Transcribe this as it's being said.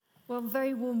Well,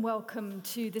 very warm welcome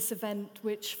to this event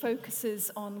which focuses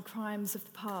on crimes of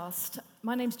the past.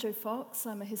 My name's Jo Fox.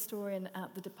 I'm a historian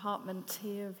at the Department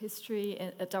here of History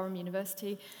at Durham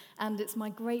University, and it's my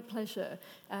great pleasure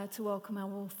to welcome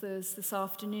our authors this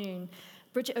afternoon.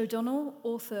 Bridget O'Donnell,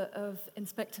 author of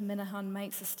Inspector Minahan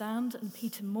Makes a Stand, and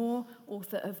Peter Moore,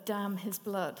 author of Damn His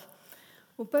Blood.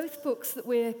 Well, both books that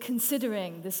we're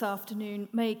considering this afternoon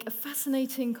make a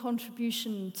fascinating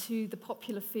contribution to the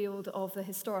popular field of the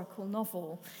historical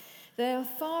novel. They are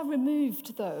far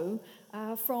removed, though,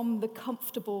 from the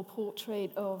comfortable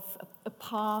portrait of a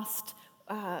past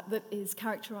that is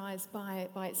characterized by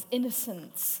its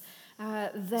innocence.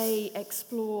 They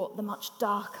explore the much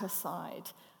darker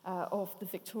side of the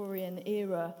Victorian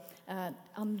era,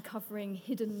 uncovering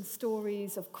hidden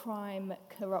stories of crime,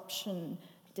 corruption,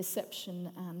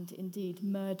 deception, and indeed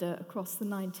murder across the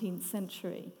 19th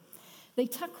century. They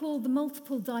tackle the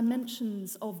multiple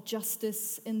dimensions of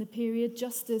justice in the period,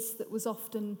 justice that was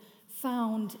often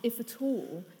found, if at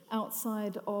all,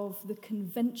 outside of the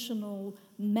conventional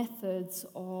methods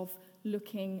of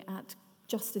looking at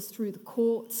justice through the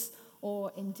courts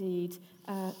or indeed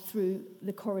through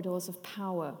the corridors of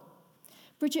power.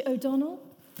 Bridget O'Donnell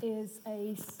is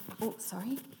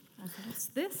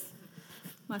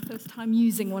my first time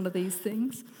using one of these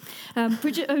things.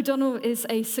 Bridget O'Donnell is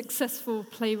a successful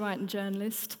playwright and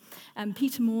journalist, and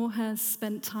Peter Moore has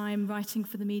spent time writing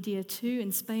for the media too in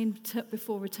Spain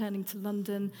before returning to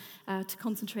London to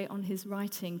concentrate on his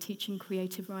writing, teaching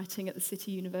creative writing at the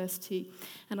City University.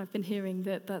 And I've been hearing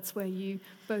that that's where you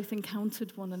both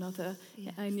encountered one another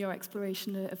in your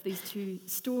exploration of these two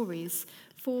stories.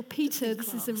 For Peter,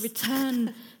 this is a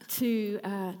return to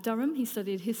Durham. He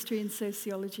studied history and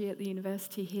sociology at the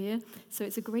university here, so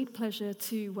it's a great pleasure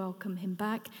to welcome him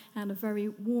back, and a very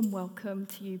warm welcome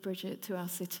to you, Bridget, to our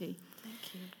city.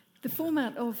 Thank you. The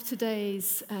format of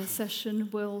today's session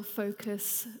will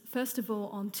focus, first of all,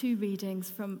 on two readings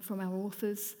from our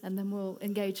authors, and then we'll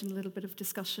engage in a little bit of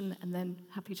discussion, and then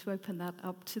happy to open that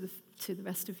up to the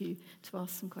rest of you to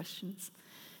ask some questions.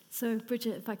 So,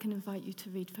 Bridget, if I can invite you to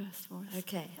read first for us.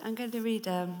 Okay, I'm going to read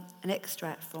an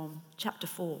extract from chapter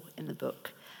 4 in the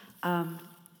book.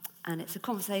 And it's a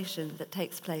conversation that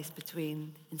takes place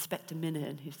between Inspector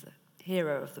Minahan, who's the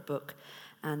hero of the book,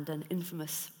 and an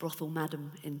infamous brothel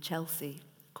madam in Chelsea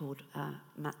called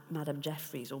Madam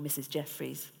Jeffries, or Mrs.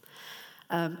 Jeffries.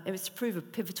 It was to prove a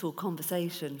pivotal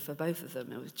conversation for both of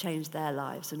them. It would change their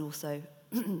lives and also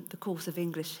the course of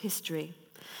English history.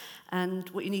 And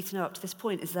what you need to know up to this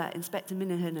point is that Inspector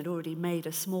Minahan had already made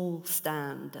a small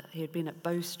stand. He had been at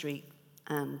Bow Street,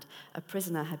 and a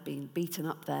prisoner had been beaten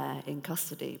up there in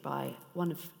custody by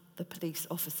one of the police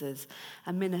officers,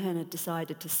 and Minahan had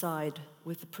decided to side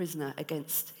with the prisoner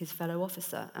against his fellow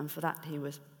officer, and for that he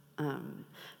was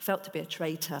felt to be a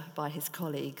traitor by his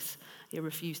colleagues. He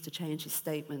refused to change his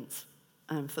statements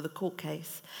for the court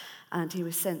case, and he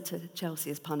was sent to Chelsea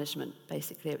as punishment.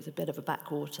 Basically, it was a bit of a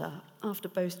backwater after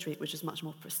Bow Street, which is much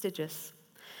more prestigious.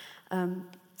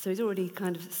 So he's already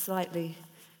kind of slightly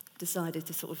decided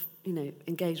to sort of,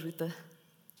 engage with the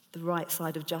right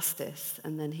side of justice,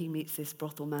 and then he meets this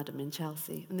brothel madam in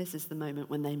Chelsea, and this is the moment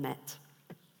when they met.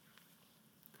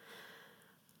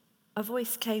 A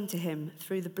voice came to him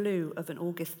through the blue of an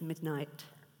August midnight.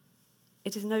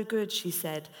 "It is no good," she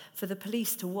said, "for the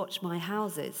police to watch my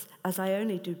houses, as I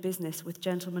only do business with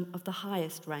gentlemen of the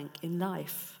highest rank in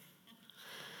life."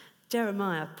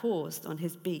 Jeremiah paused on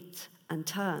his beat and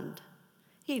turned.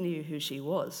 He knew who she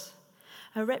was.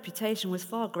 Her reputation was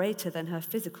far greater than her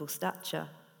physical stature.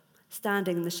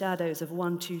 Standing in the shadows of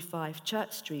 125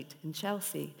 Church Street in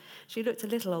Chelsea, she looked a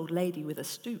little old lady with a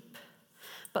stoop.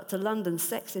 But to London's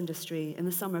sex industry in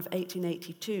the summer of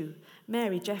 1882,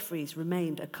 Mary Jeffries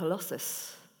remained a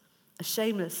colossus. A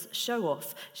shameless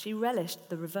show-off, she relished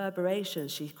the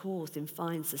reverberations she caused in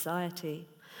fine society,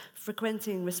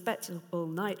 frequenting respectable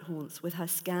night haunts with her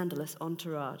scandalous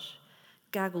entourage,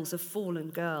 gaggles of fallen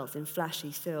girls in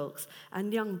flashy silks,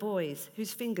 and young boys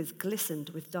whose fingers glistened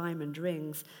with diamond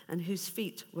rings and whose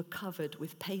feet were covered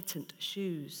with patent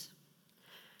shoes.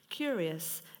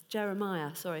 Curious,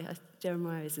 Jeremiah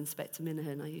is Inspector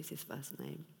Minahan, I use his first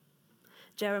name.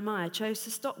 Jeremiah chose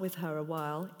to stop with her a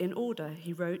while in order,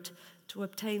 he wrote, to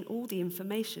obtain all the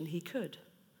information he could.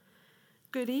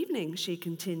 "Good evening," she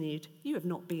continued. "You have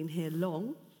not been here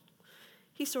long."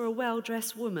 He saw a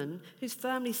well-dressed woman whose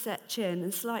firmly set chin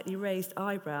and slightly raised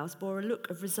eyebrows bore a look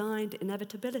of resigned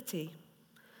inevitability.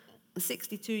 A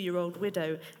 62-year-old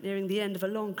widow nearing the end of a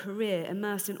long career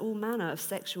immersed in all manner of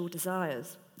sexual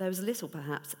desires. There was little,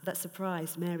 perhaps, that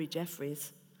surprised Mary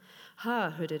Jeffries.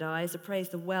 Her hooded eyes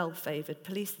appraised the well-favoured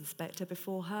police inspector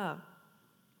before her.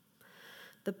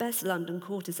 The best London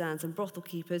courtesans and brothel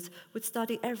keepers would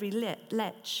study every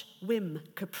lech, whim,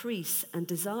 caprice, and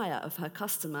desire of her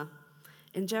customer.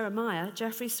 In Jeremiah,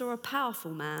 Jeffries saw a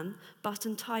powerful man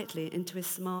buttoned tightly into his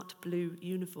smart blue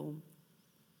uniform.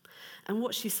 And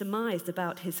what she surmised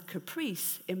about his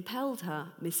caprice impelled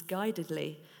her,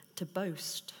 misguidedly, to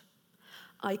boast.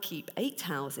 "I keep 8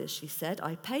 houses," she said.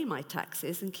 "I pay my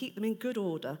taxes and keep them in good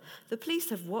order. The police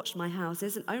have watched my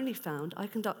houses and only found I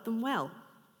conduct them well."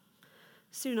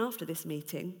 Soon after this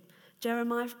meeting,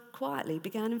 Jeremiah quietly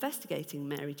began investigating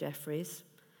Mary Jeffries.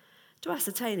 To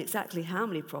ascertain exactly how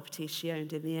many properties she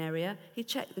owned in the area, he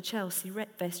checked the Chelsea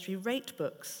Vestry rate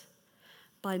books.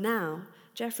 By now,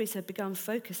 Jeffries had begun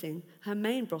focusing her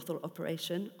main brothel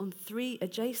operation on 3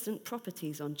 adjacent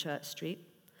properties on Church Street,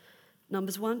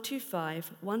 numbers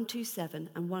 125, 127,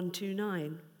 and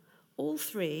 129. All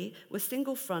 3 were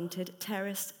single-fronted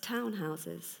terraced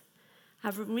townhouses.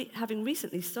 Having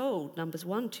recently sold numbers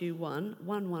 121,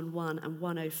 111, and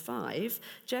 105,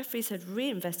 Jeffries had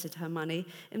reinvested her money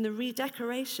in the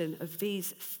redecoration of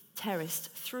these terraced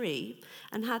 3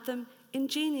 and had them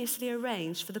ingeniously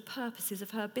arranged for the purposes of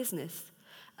her business.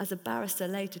 As a barrister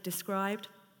later described,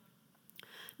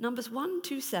 numbers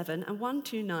 127 and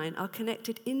 129 are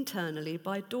connected internally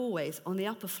by doorways on the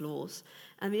upper floors,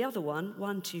 and the other one,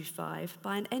 125,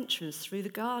 by an entrance through the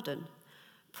garden.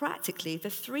 Practically, the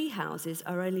 3 houses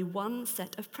are only one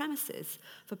set of premises,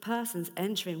 for persons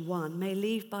entering one may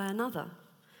leave by another.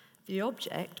 The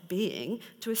object being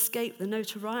to escape the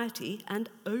notoriety and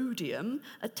odium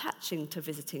attaching to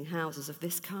visiting houses of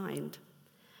this kind.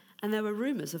 And there were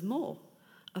rumours of more.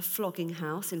 A flogging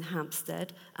house in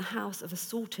Hampstead, a house of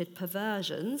assorted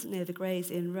perversions near the Gray's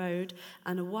Inn Road,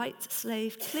 and a white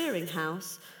slave clearing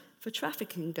house for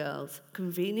trafficking girls,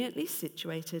 conveniently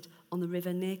situated on the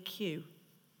river near Kew.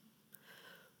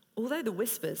 Although the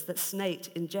whispers that snaked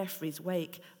in Jeffries'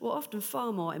 wake were often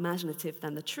far more imaginative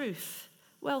than the truth,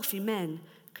 wealthy men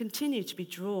continued to be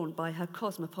drawn by her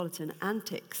cosmopolitan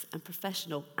antics and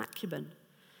professional acumen.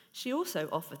 She also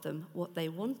offered them what they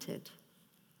wanted.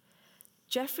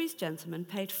 Jeffries' gentleman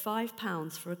paid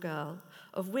 £5 for a girl,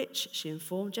 of which, she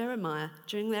informed Jeremiah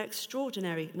during their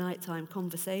extraordinary nighttime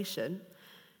conversation,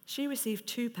 she received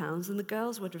 £2 and the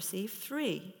girls would receive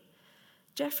 3.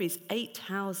 Jeffries' 8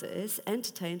 houses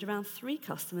entertained around 3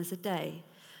 customers a day,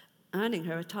 earning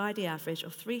her a tidy average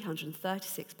of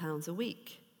 £336 a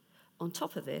week. On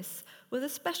top of this were the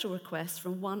special requests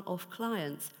from one-off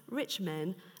clients, rich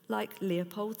men like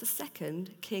Leopold II,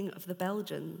 King of the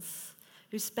Belgians,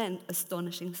 who spent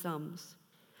astonishing sums.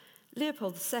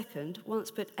 Leopold II once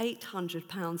put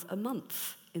 £800 a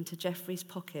month into Jeffries'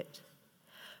 pocket.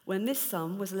 When this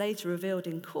sum was later revealed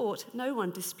in court, no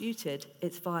one disputed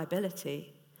its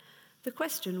viability. The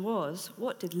question was,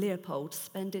 what did Leopold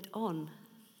spend it on?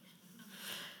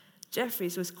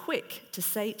 Jeffries was quick to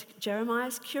sate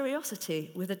Jeremiah's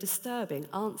curiosity with a disturbing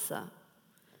answer.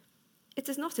 "It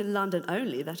is not in London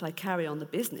only that I carry on the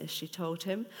business," she told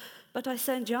him, "but I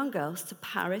send young girls to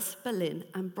Paris, Berlin,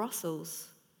 and Brussels."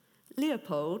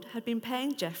 Leopold had been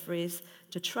paying Jeffries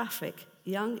to traffic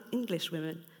young English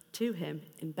women to him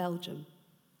in Belgium.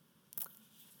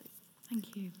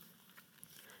 Thank you.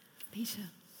 Peter.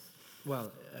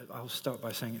 Well, I'll start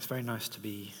by saying it's very nice to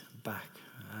be back.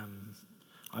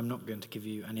 I'm not going to give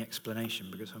you any explanation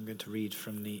because I'm going to read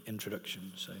from the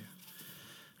introduction, so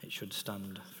it should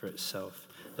stand for itself.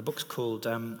 The book's called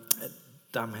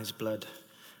Damn His Blood,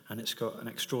 and it's got an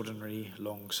extraordinarily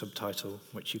long subtitle,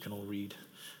 which you can all read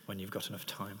when you've got enough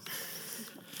time.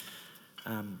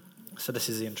 So this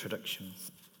is the introduction.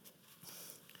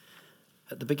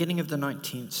 At the beginning of the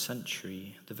 19th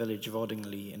century, the village of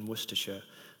Audingley in Worcestershire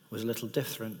was a little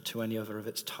different to any other of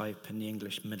its type in the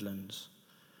English Midlands.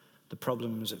 The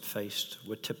problems it faced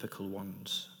were typical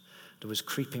ones. There was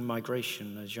creeping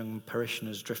migration as young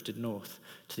parishioners drifted north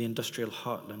to the industrial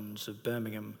heartlands of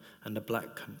Birmingham and the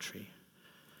Black Country.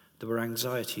 There were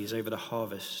anxieties over the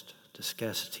harvest, the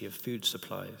scarcity of food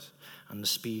supplies, and the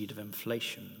speed of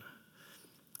inflation.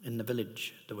 In the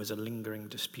village, there was a lingering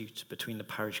dispute between the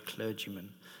parish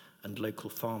clergyman and local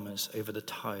farmers over the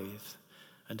tithe,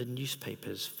 and in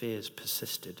newspapers, fears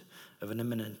persisted of an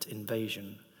imminent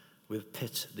invasion, with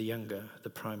Pitt the Younger, the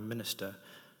Prime Minister,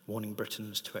 warning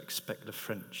Britons to expect the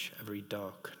French every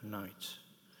dark night.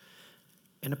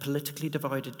 In a politically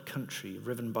divided country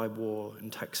riven by war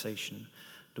and taxation,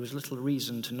 there was little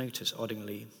reason to notice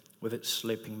Audingley, with its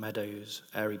sloping meadows,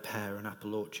 airy pear and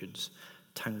apple orchards,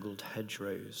 tangled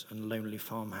hedgerows and lonely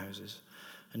farmhouses,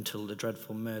 until the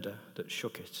dreadful murder that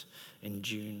shook it in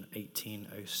June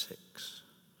 1806.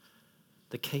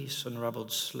 The case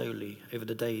unravelled slowly over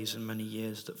the days and many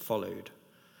years that followed.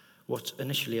 What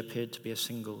initially appeared to be a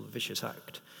single vicious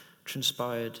act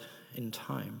transpired in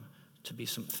time to be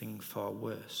something far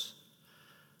worse.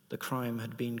 The crime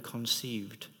had been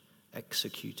conceived,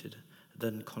 executed,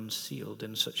 then concealed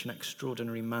in such an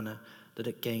extraordinary manner that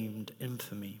it gained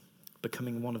infamy,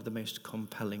 becoming one of the most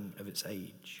compelling of its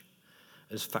age.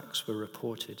 As facts were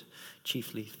reported,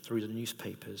 chiefly through the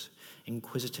newspapers,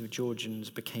 inquisitive Georgians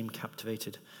became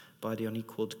captivated by the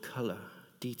unequalled colour,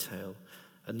 detail,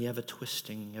 and the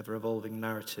ever-twisting, ever-evolving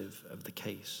narrative of the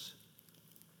case.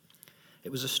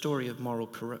 It was a story of moral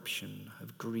corruption,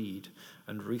 of greed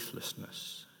and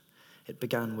ruthlessness. It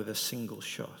began with a single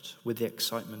shot, with the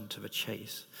excitement of a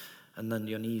chase, and then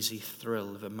the uneasy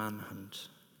thrill of a manhunt.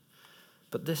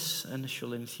 But this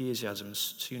initial enthusiasm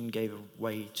soon gave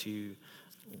way to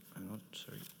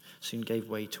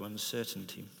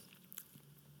uncertainty.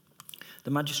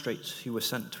 The magistrates who were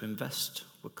sent to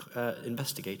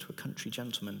investigate were country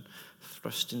gentlemen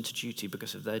thrust into duty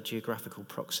because of their geographical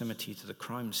proximity to the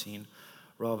crime scene,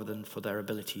 rather than for their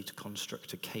ability to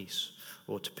construct a case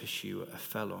or to pursue a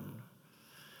felon.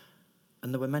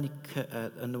 And there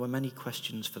were many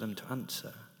questions for them to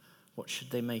answer. What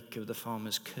should they make of the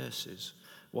farmer's curses?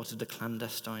 What of the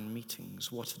clandestine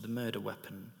meetings? What of the murder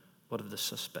weapon? What of the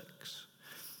suspects?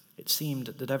 It seemed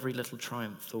that every little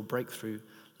triumph or breakthrough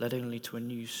led only to a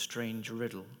new strange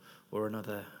riddle or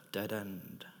another dead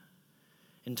end.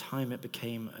 In time, it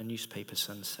became a newspaper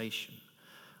sensation.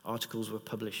 Articles were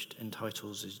published in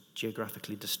titles as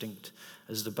geographically distinct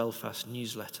as the Belfast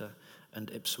Newsletter and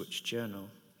Ipswich Journal.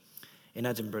 In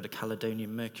Edinburgh, the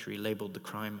Caledonian Mercury labelled the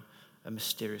crime a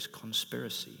mysterious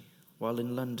conspiracy, while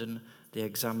in London, the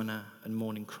Examiner and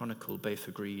Morning Chronicle both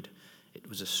agreed it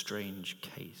was a strange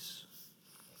case.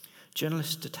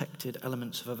 Journalists detected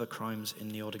elements of other crimes in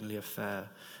the Audingley affair,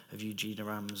 of Eugene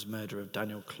Ram's murder of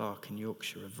Daniel Clark in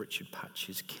Yorkshire, of Richard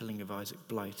Patch's killing of Isaac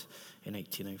Blight in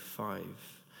 1805,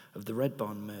 of the Red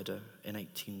Barn murder in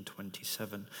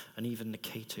 1827, and even the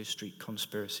Cato Street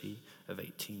conspiracy of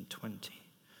 1820.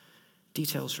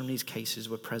 Details from these cases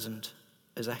were present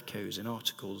as echoes in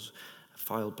articles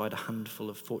filed by the handful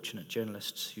of fortunate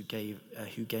journalists who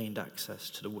gained access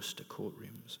to the Worcester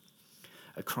courtrooms.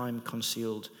 A crime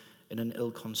concealed in an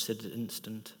ill-considered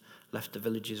instant left the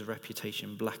village's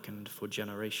reputation blackened for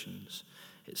generations,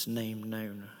 its name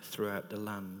known throughout the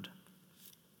land.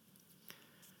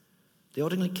 The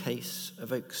Audingley case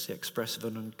evokes the express of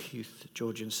an uncouth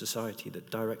Georgian society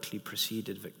that directly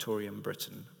preceded Victorian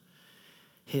Britain.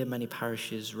 Here many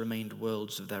parishes remained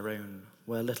worlds of their own,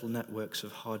 where little networks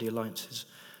of hardy alliances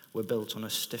were built on a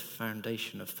stiff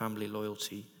foundation of family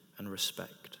loyalty and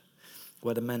respect,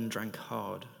 where the men drank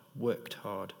hard, worked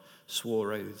hard,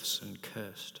 swore oaths, and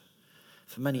cursed.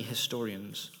 For many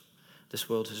historians, this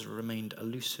world has remained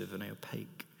elusive and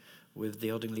opaque, with the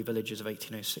Audingley villagers of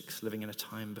 1806 living in a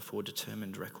time before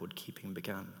determined record-keeping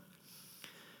began.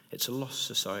 It's a lost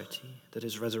society that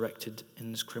is resurrected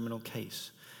in this criminal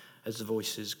case as the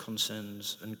voices,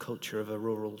 concerns, and culture of a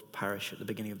rural parish at the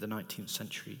beginning of the 19th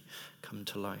century come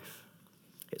to life.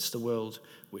 It's the world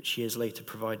which years later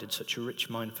provided such a rich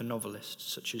mine for novelists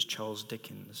such as Charles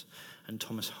Dickens and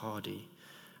Thomas Hardy,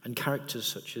 and characters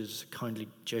such as kindly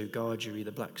Joe Gargery,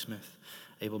 the blacksmith,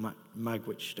 Abel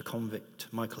Magwitch, the convict,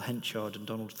 Michael Henchard, and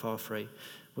Donald Farfrae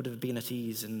would have been at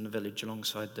ease in the village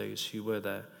alongside those who were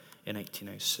there in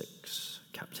 1806.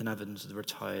 Captain Evans, the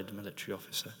retired military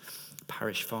officer,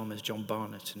 parish farmers John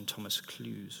Barnett and Thomas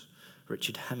Clues,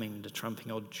 Richard Hemming, the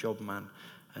tramping odd job man,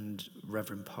 and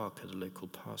Reverend Parker, the local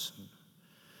parson.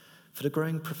 For the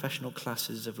growing professional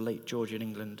classes of late Georgian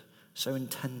England, so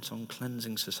intent on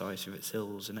cleansing society of its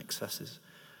ills and excesses,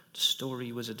 the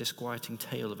story was a disquieting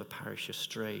tale of a parish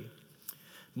astray.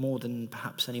 More than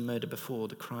perhaps any murder before,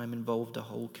 the crime involved a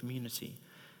whole community,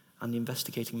 and the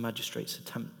investigating magistrates'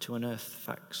 attempt to unearth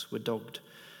facts were dogged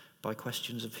by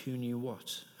questions of who knew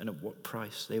what and at what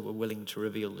price they were willing to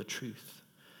reveal the truth.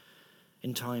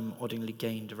 In time, Audingley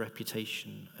gained a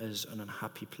reputation as an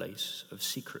unhappy place of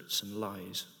secrets and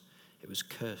lies. It was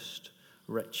cursed,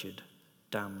 wretched,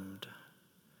 damned.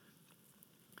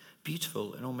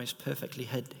 Beautiful and almost perfectly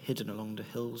hidden along the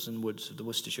hills and woods of the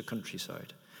Worcestershire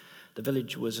countryside, the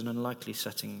village was an unlikely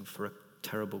setting for a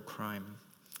terrible crime.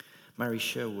 Mary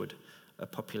Sherwood, a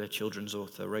popular children's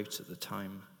author, wrote at the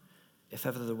time, "If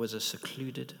ever there was a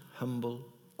secluded,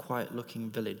 humble,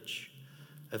 quiet-looking village,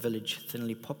 a village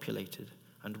thinly populated,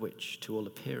 and which, to all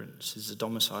appearance, is the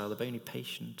domicile of only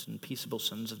patient and peaceable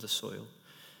sons of the soil,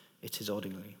 it is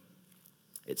Audingley.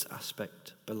 Its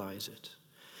aspect belies it.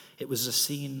 It was a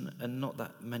scene, and not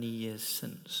that many years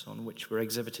since, on which were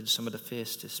exhibited some of the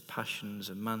fiercest passions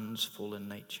of man's fallen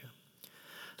nature.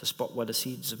 The spot where the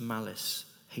seeds of malice,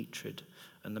 hatred,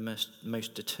 and the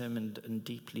most determined and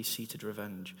deeply seated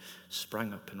revenge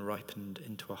sprang up and ripened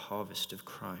into a harvest of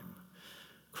crime.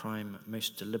 Crime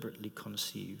most deliberately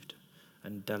conceived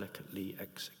and delicately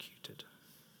executed.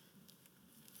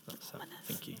 That's that.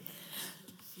 Thank you.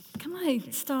 Can I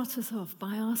start us off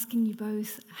by asking you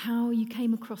both how you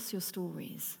came across your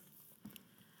stories?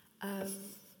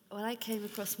 Well, I came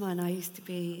across mine. I used to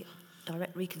be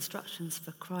direct reconstructions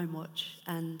for Crime Watch,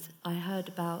 and I heard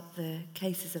about the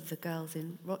cases of the girls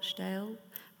in Rochdale,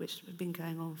 which had been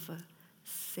going on for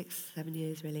 6-7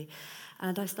 years, really.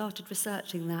 And I started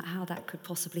researching how that could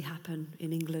possibly happen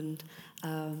in England.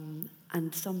 And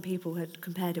some people had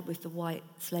compared it with the white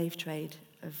slave trade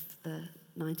of the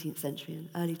 19th century and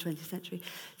early 20th century.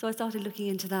 So I started looking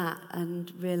into that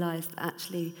and realised that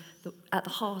actually at the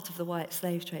heart of the white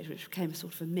slave trade, which became a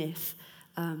sort of a myth,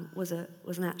 was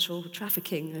an actual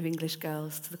trafficking of English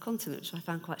girls to the continent, which I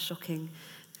found quite shocking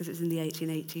because it was in the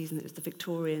 1880s and it was the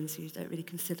Victorians who don't really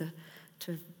consider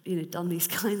to have done these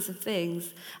kinds of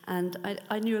things. And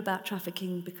I knew about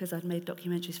trafficking because I'd made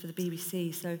documentaries for the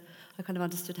BBC, so I kind of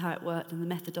understood how it worked and the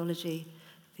methodology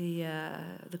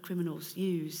the criminals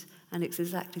use. And it's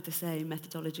exactly the same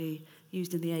methodology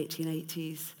used in the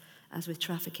 1880s as with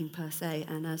trafficking per se,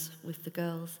 and as with the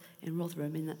girls in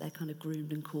Rotherham, in that they're kind of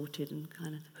groomed and courted and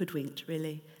kind of hoodwinked,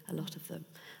 really, a lot of them.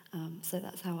 So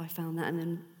that's how I found that. And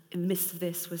then in the midst of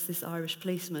this was this Irish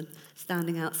policeman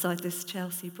standing outside this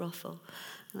Chelsea brothel.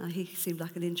 He seemed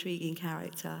like an intriguing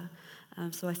character.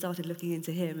 So I started looking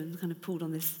into him and kind of pulled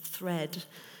on this thread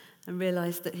and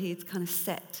realised that he had kind of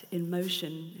set in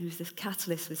motion, he was this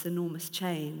catalyst with enormous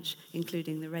change,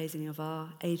 including the raising of our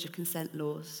age of consent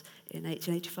laws in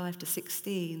 1885 to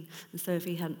 16. And so if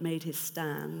he hadn't made his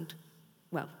stand,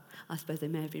 well, I suppose they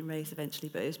may have been raised eventually,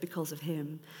 but it was because of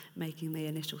him making the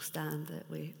initial stand that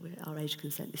our age of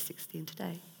consent is 16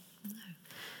 today. So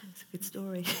it's a good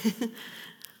story.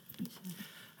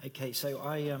 Okay, so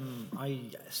I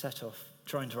set off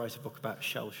trying to write a book about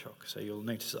shell shock, so you'll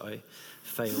notice that I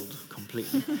failed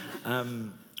completely.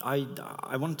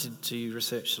 I wanted to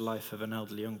research the life of an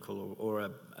elderly uncle or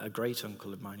a great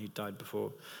uncle of mine who died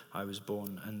before I was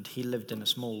born, and he lived in a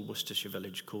small Worcestershire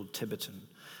village called Tiverton.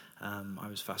 I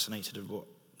was fascinated with what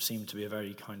seemed to be a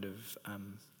very kind of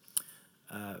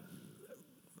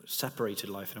separated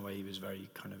life in a way. He was very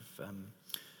kind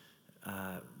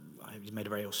of he made a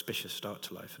very auspicious start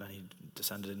to life, and then he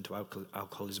descended into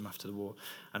alcoholism after the war.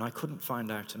 And I couldn't find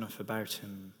out enough about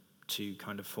him to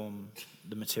kind of form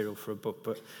the material for a book,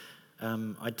 but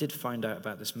I did find out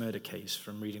about this murder case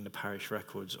from reading the parish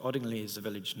records. Oddingly is the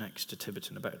village next to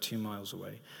Tiverton, about 2 miles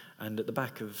away, and at the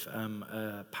back of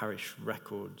parish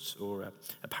records, or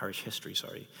a parish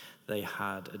history, they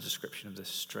had a description of this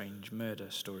strange murder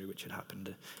story which had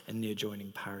happened in the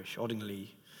adjoining parish.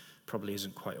 Oddingly probably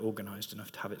isn't quite organised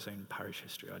enough to have its own parish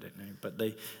history, I don't know. But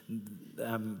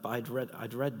I'd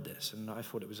read this, and I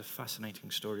thought it was a fascinating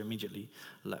story. Immediately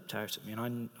leapt out at me,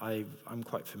 and I'm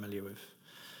quite familiar with,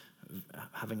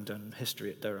 having done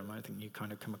history at Durham. I think you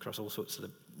kind of come across all sorts of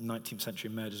the 19th century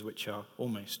murders, which are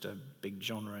almost a big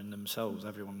genre in themselves.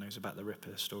 Everyone knows about the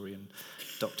Ripper story and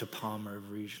Dr. Palmer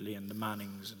of Rugeley and the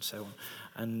Mannings and so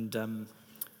on.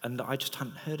 And I just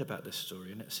hadn't heard about this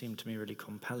story, and it seemed to me really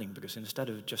compelling, because instead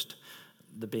of just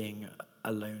there being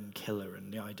a lone killer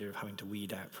and the idea of having to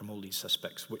weed out from all these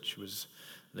suspects which was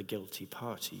the guilty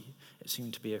party, it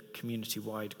seemed to be a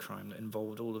community-wide crime that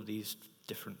involved all of these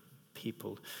different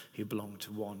people who belonged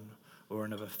to one or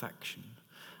another faction.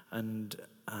 And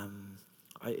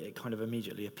it kind of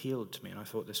immediately appealed to me, and I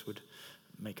thought this would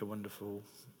make a wonderful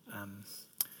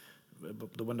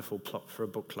the wonderful plot for a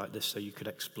book like this, so you could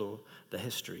explore the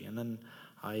history. And then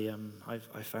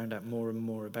I found out more and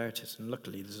more about it, and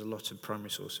luckily there's a lot of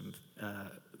primary source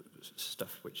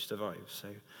stuff which survives, so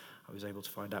I was able to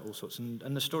find out all sorts, and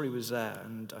the story was there,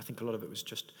 and I think a lot of it was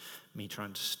just me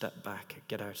trying to step back,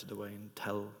 get out of the way, and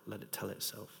let it tell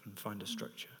itself and find a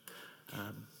structure.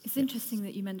 It's interesting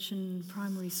that you mention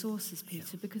primary sources,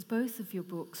 Peter, because both of your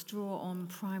books draw on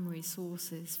primary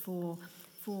sources for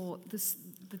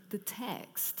the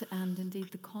text and indeed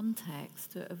the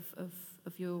context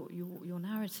of your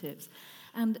narratives.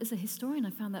 And as a historian, I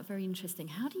found that very interesting.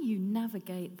 How do you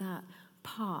navigate that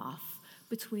path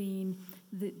between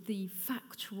the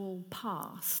factual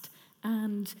past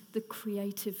and the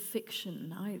creative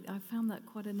fiction? I found that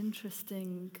quite an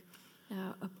interesting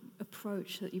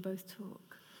approach that you both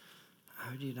took.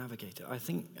 How do you navigate it? I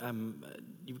think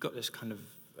you've got this kind of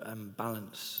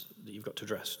balance that you've got to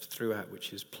address throughout,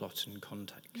 which is plot and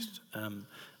context.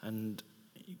 And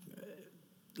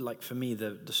like for me,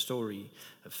 the story,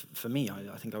 for me,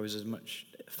 I think I was as much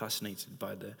fascinated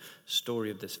by the story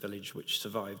of this village which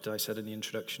survived. I said in the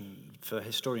introduction, for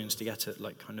historians to get at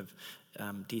like kind of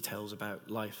details about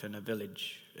life in a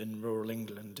village in rural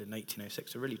England in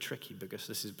 1806 are really tricky, because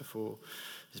this is before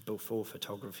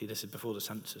photography, this is before the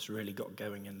census really got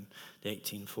going in the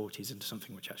 1840s into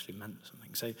something which actually meant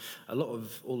something. So a lot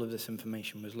of all of this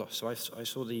information was lost. So I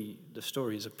saw the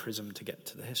story as a prism to get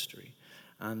to the history.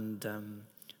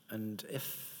 And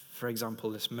if, for example,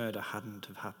 this murder hadn't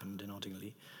have happened in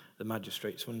Oddingly, the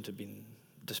magistrates wouldn't have been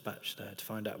dispatched there to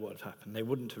find out what had happened. They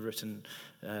wouldn't have written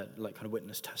like kind of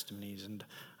witness testimonies. And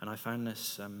I found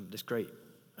this great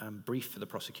brief for the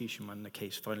prosecution when the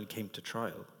case finally came to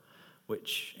trial,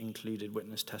 which included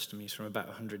witness testimonies from about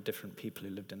 100 different people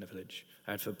who lived in the village,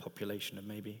 out of a population of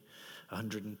maybe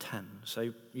 110.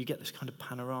 So you get this kind of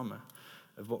panorama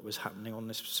of what was happening on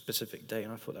this specific day,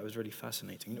 and I thought that was really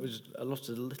fascinating. And it was a lot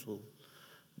of the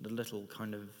little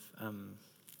kind of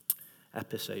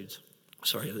episodes,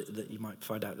 that you might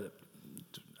find out that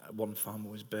one farmer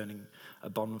was burning a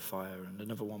bonfire, and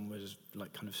another one was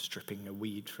like kind of stripping a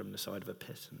weed from the side of a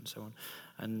pit, and so on.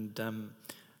 And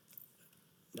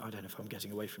I don't know if I'm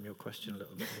getting away from your question a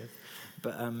little bit here,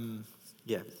 but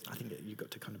yeah, I think you've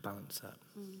got to kind of balance that.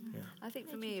 Yeah. I think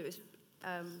for me it was,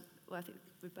 well, I think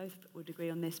we both would agree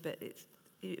on this, but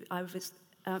I was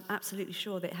absolutely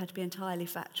sure that it had to be entirely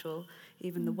factual,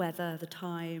 even the weather, the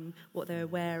time, what they were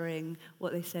wearing,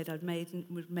 what they said would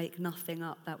make nothing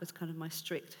up. That was kind of my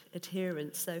strict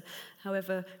adherence. So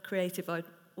however creative I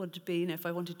wanted to be, if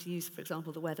I wanted to use, for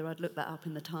example, the weather, I'd look that up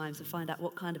in the Times and find out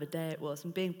what kind of a day it was.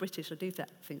 And being British, I do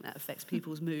think that affects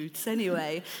people's moods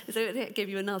anyway. So it gave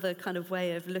you another kind of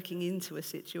way of looking into a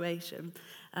situation.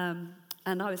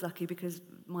 And I was lucky because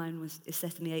mine is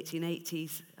set in the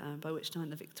 1880s, by which time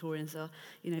the Victorians are,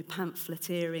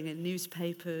 pamphleteering in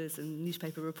newspapers and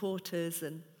newspaper reporters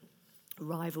and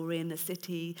rivalry in the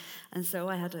city. And so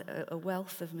I had a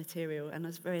wealth of material, and I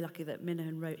was very lucky that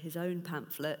Minahan wrote his own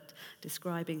pamphlet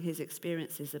describing his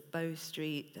experiences at Bow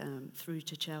Street through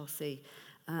to Chelsea,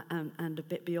 and a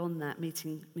bit beyond that,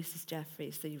 meeting Mrs.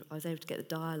 Jeffreys. So I was able to get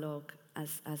the dialogue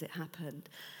as it happened.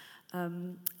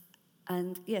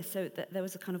 And yes, so there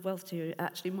was a kind of wealth to it.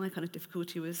 Actually, my kind of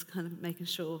difficulty was kind of making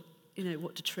sure,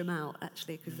 what to trim out,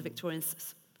 actually, because the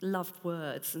Victorians loved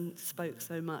words and spoke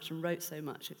so much and wrote so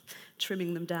much.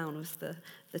 Trimming them down was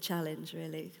the challenge,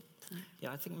 really. So.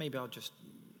 Yeah, I think maybe I'll just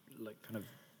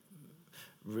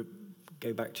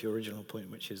go back to your original point,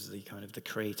 which is the kind of the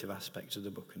creative aspect of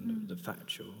the book and the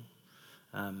factual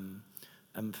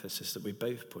emphasis that we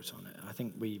both put on it. I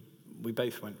think we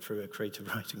both went through a creative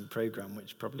writing program,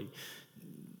 which probably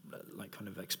kind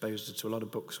of exposed us to a lot of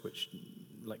books which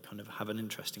kind of have an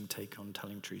interesting take on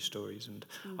telling true stories. And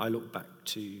I look back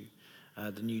to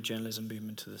the new journalism boom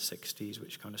into the 60s,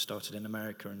 which kind of started in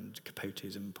America, and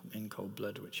Capote's in Cold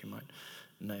Blood, which you might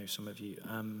know, some of you.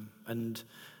 And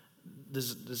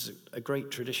there's a great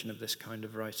tradition of this kind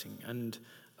of writing, and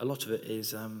a lot of it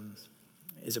is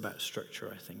about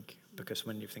structure, I think, because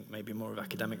when you think maybe more of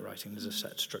academic writing, there's a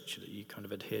set structure that you kind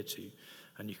of adhere to,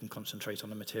 and you can concentrate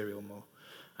on the material more.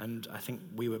 And I think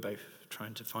we were both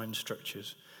trying to find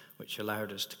structures which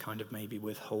allowed us to kind of maybe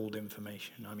withhold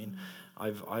information. I mean,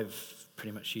 I've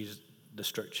pretty much used the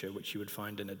structure which you would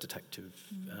find in a detective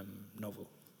novel,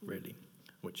 really,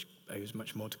 which owes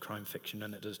much more to crime fiction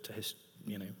than it does to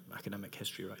academic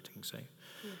history writing. So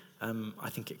I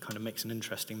think it kind of makes an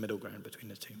interesting middle ground between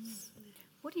the two.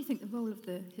 What do you think the role of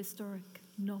the historic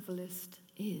novelist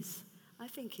is? I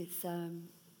think it's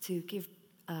to give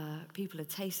people a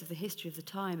taste of the history of the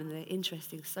time and the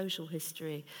interesting social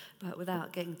history, but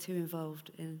without getting too involved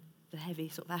in the heavy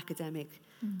sort of academic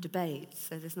debates.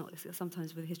 So there's not,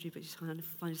 sometimes with history, but you kind of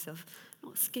find yourself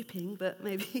not skipping, but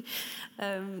maybe,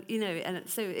 and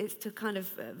so it's to kind of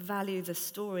value the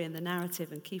story and the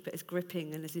narrative and keep it as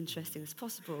gripping and as interesting as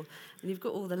possible. And you've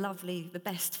got all the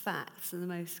best facts and the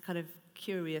most kind of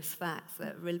curious facts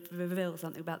that reveal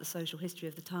something about the social history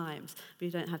of the times, but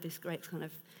you don't have this great kind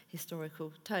of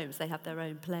historical tomes. They have their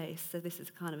own place. So this is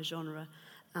kind of a genre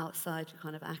outside your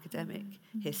kind of academic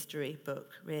history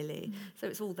book, really. So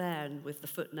it's all there, and with the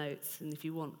footnotes, and if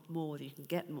you want more, you can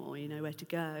get more, you know where to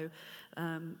go.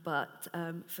 But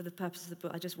for the purpose of the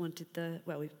book, I just wanted the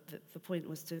point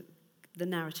was the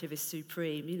narrative is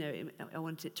supreme. I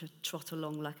want it to trot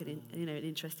along like an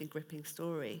interesting, gripping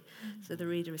story. So the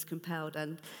reader is compelled,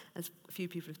 and as a few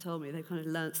people have told me, they kind of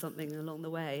learnt something along the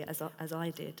way, as I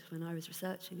did when I was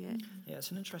researching it. Yeah,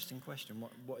 it's an interesting question.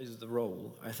 What is the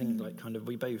role? I think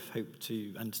we both hope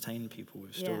to entertain people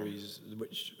with stories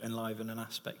which enliven an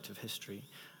aspect of history,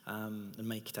 and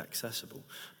make it accessible.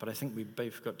 But I think we've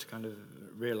both got to kind of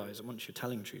realise that once you're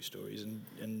telling true stories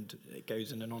and it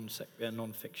goes in a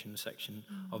non-fiction section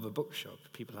of a bookshop,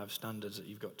 people have standards that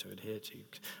you've got to adhere to.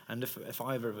 And if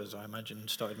either of us, I imagine,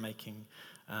 started making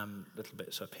little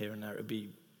bits up here and there, it would be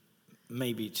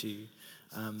maybe to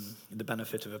the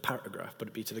benefit of a paragraph, but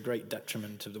it'd be to the great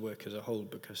detriment of the work as a whole,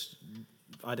 because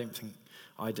I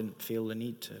didn't feel the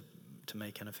need to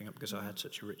make anything up because I had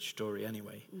such a rich story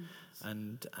anyway.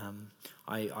 And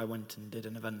I went and did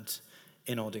an event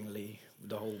in Oddingley.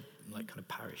 The whole kind of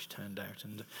parish turned out,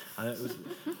 and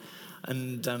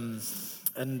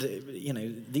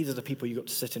these are the people you got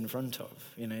to sit in front of,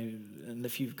 and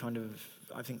if you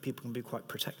I think people can be quite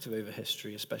protective over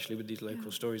history, especially with these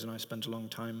local stories. And I spent a long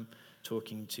time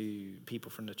talking to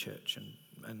people from the church,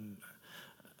 and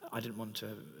I didn't want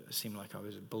to seem like I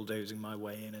was bulldozing my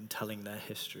way in and telling their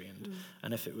history.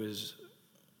 And if it was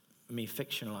me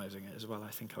fictionalizing it as well, I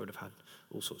think I would have had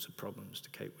all sorts of problems to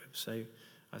cope with. So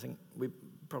I think we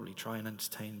probably try and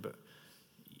entertain, but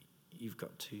you've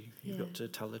got to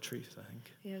tell the truth, I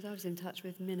think. Yeah, I was in touch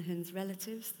with Minahan's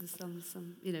relatives. There's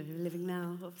some who are living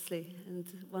now, obviously, and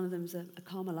one of them's a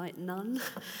Carmelite nun,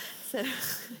 so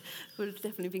would have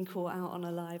definitely been caught out on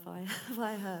a lie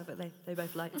by her, but they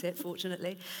both liked it,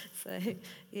 fortunately. So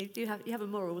you have a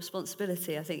moral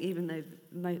responsibility, I think, even though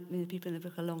people in the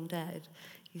book are long dead,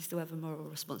 you still have a moral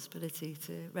responsibility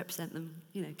to represent them,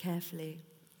 carefully.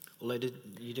 Although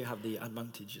you do have the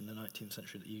advantage in the 19th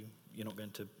century that you're not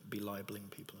going to be libeling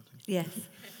people, I think. Yes.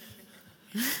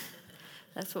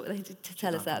 That's what they did to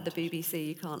tell us that at the BBC.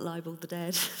 You can't libel the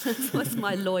dead. That's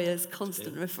my lawyer's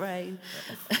constant refrain.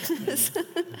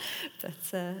 But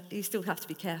you still have to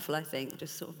be careful, I think,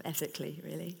 just sort of ethically,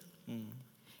 really.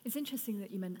 It's interesting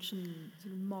that you mention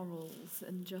sort of morals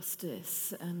and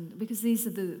justice, and because this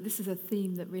is a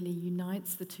theme that really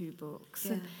unites the two books.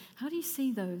 Yeah. So how do you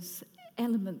see those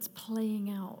elements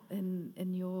playing out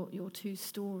in your two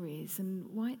stories, and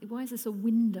why is this a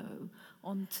window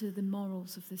onto the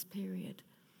morals of this period?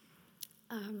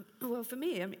 Well, for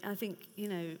me, I think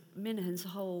Minahan's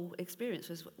whole experience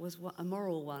was a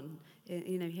moral one.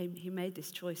 He made this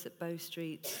choice at Bow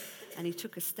Street, and he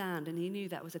took a stand, and he knew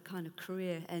that was a kind of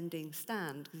career-ending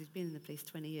stand because he'd been in the police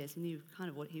 20 years. He knew kind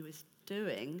of what he was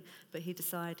doing, but he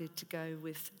decided to go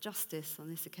with justice on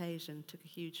this occasion, took a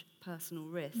huge personal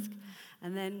risk.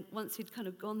 And then once he'd kind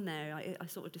of gone there, I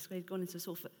sort of described, gone into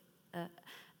sort of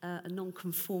a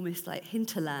non-conformist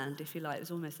hinterland, if you like. It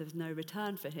was almost, there was no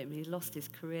return for him. He lost his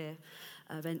career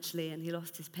eventually, and he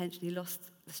lost his pension. He lost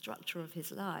the structure of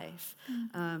his life,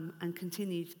 and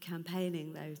continued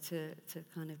campaigning, though, to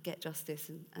kind of get justice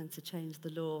and to change the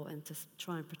law and to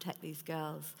try and protect these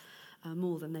girls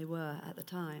more than they were at the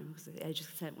time, because the age of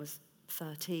consent was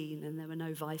 13 and there were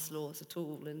no vice laws at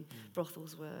all, and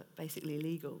brothels were basically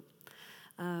illegal.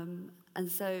 And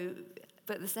so,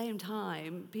 but at the same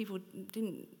time, people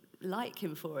didn't like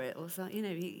him for it. Or so,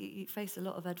 he faced a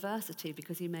lot of adversity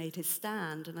because he made his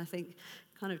stand, and I think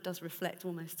kind of does reflect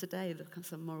almost today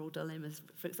some moral dilemmas.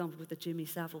 For example, with the Jimmy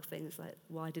Savile thing, it's like,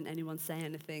 why didn't anyone say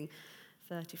anything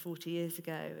 30, 40 years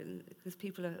ago? And because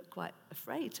people are quite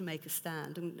afraid to make a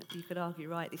stand, and you could argue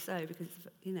rightly so, because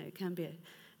it can be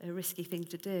a risky thing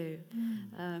to do,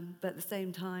 but at the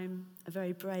same time a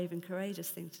very brave and courageous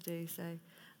thing to do. So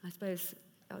I suppose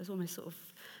I was almost sort of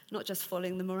not just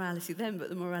following the morality then, but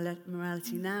the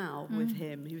morality now with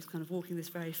him. He was kind of walking this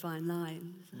very fine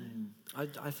line. So.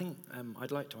 I think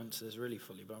I'd like to answer this really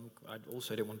fully, but I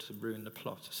also don't want to ruin the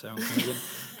plot. So I'm kind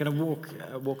of going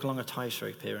to walk along a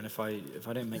tightrope here, and if I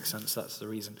don't make sense, that's the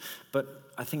reason. But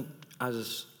I think,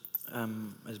 as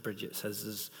Bridget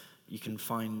says, you can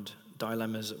find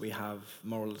dilemmas that we have,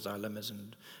 moral dilemmas,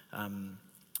 and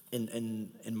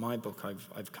in my book,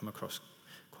 I've come across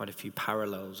quite a few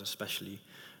parallels, especially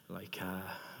oh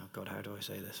God, how do I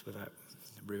say this without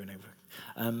ruining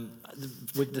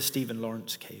it? With the Stephen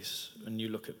Lawrence case, and you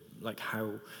look at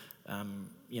how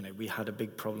we had a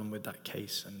big problem with that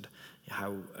case, and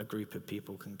how a group of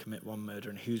people can commit one murder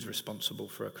and who's responsible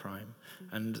for a crime.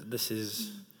 And this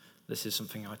is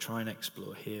something I try and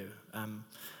explore here.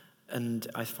 And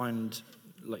I find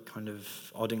kind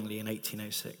of Oddingley in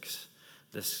 1806,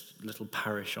 this little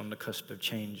parish on the cusp of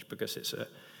change, because it's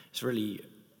really,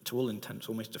 to all intents,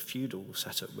 almost a feudal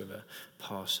setup with a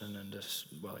parson and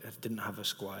it didn't have a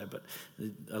squire, but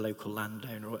a local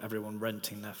landowner, everyone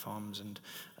renting their farms,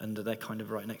 and they're kind of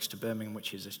right next to Birmingham,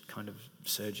 which is this kind of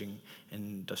surging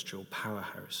industrial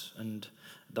powerhouse. And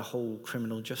the whole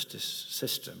criminal justice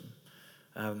system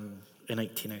in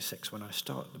 1806, when I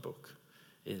start the book,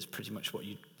 is pretty much what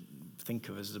you think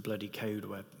of as the bloody code,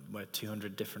 where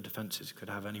 200 different offences could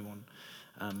have anyone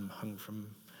hung from,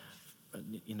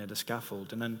 the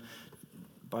scaffold. And then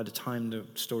by the time the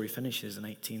story finishes in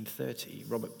 1830,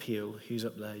 Robert Peel, who's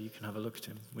up there, you can have a look at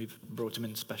him. We've brought him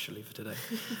in specially for today.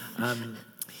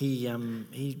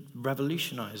 He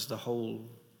revolutionised the whole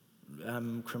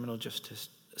criminal justice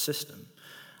system.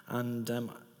 And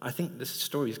I think this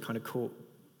story is kind of caught,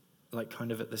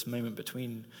 at this moment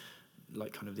between,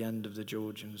 the end of the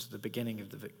Georgians, the beginning of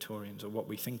the Victorians, or what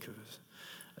we think of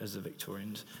as the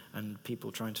Victorians, and people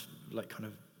trying to,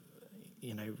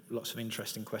 lots of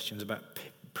interesting questions about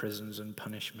prisons and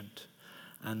punishment.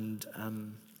 And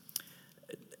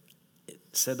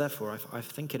so therefore, I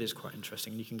think it is quite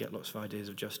interesting. You can get lots of ideas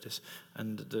of justice,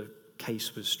 and the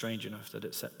case was strange enough that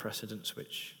it set precedents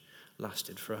which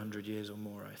lasted for 100 years or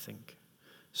more, I think.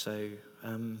 So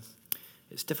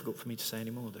it's difficult for me to say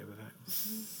any more, though,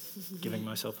 without giving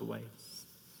myself away.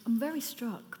 I'm very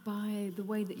struck by the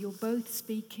way that you're both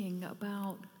speaking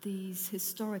about these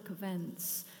historic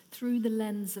events through the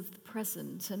lens of the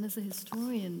present. And as a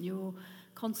historian, you're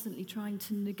constantly trying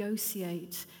to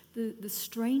negotiate the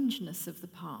strangeness of the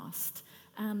past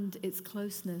and its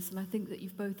closeness. And I think that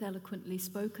you've both eloquently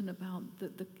spoken about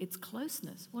its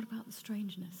closeness. What about the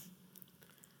strangeness?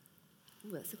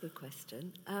 Well, that's a good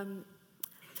question.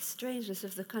 The strangeness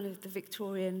of the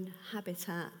Victorian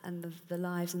habitat and the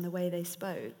lives and the way they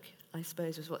spoke, I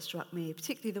suppose, was what struck me.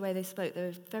 Particularly the way they spoke. They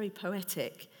were very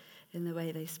poetic in the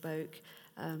way they spoke,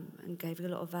 and gave a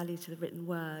lot of value to the written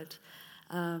word.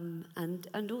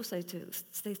 And also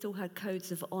they still had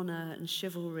codes of honour and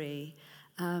chivalry.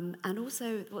 And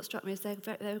also what struck me is they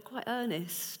were quite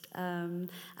earnest, and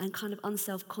kind of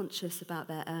unself-conscious about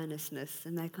their earnestness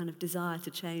and their kind of desire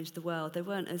to change the world. They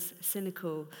weren't as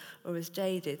cynical or as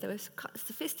jaded. They were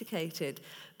sophisticated,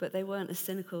 but they weren't as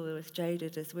cynical or as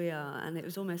jaded as we are. And it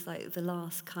was almost like the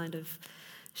last kind of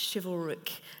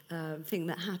chivalric thing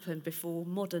that happened before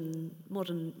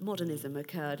modernism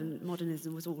occurred, and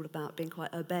modernism was all about being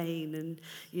quite urbane and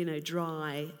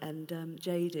dry and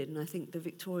jaded. And I think the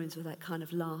Victorians were that kind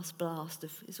of last blast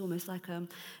of, it's almost like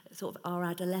sort of our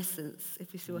adolescence,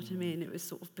 if you see what I mean. It was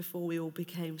sort of before we all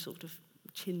became sort of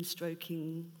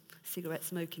chin-stroking,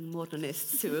 cigarette-smoking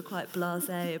modernists who were quite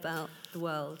blasé about the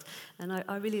world. And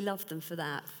I really loved them for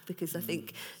that, because I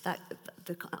think that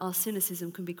our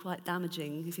cynicism can be quite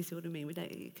damaging, if you see what I mean.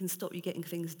 It can stop you getting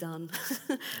things done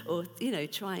or,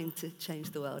 trying to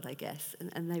change the world, I guess.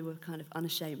 And they were kind of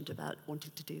unashamed about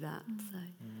wanting to do that. So.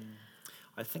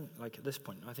 I think, at this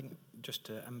point, just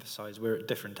to emphasise, we're at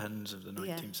different ends of the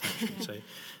 19th century. So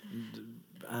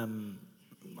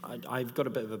I've got a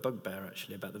bit of a bugbear,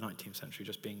 actually, about the 19th century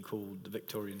just being called the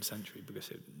Victorian century,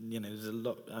 because, there's a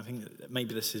lot. I think that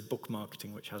maybe this is book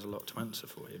marketing, which has a lot to answer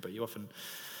for here, but you often,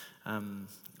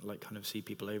 see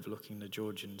people overlooking the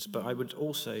Georgians. But I would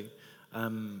also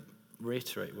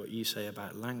reiterate what you say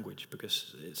about language,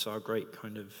 because it's our great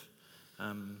kind of,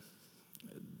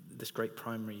 this great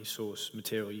primary source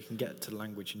material. You can get to the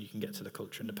language and you can get to the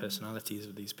culture and the personalities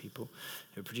of these people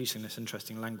who are producing this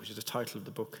interesting language. The title of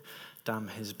the book, Damn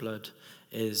His Blood,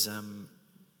 is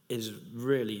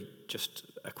really just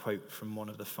a quote from one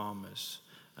of the farmers.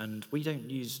 And we don't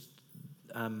use,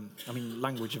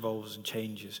 language evolves and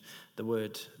changes. The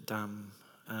word damn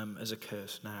as a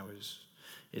curse now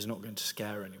is not going to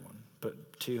scare anyone.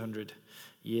 But 200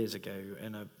 years ago,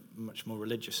 in a much more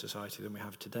religious society than we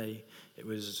have today, it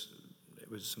was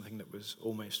something that was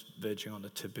almost verging on a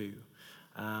taboo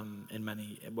in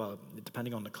many,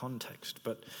 depending on the context,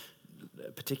 but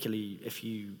particularly if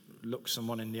you look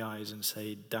someone in the eyes and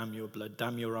say, damn your blood,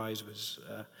 damn your eyes,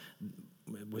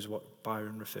 was what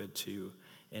Byron referred to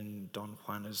in Don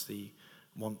Juan as the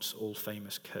once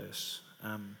all-famous curse.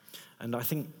 And I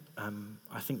think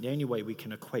the only way we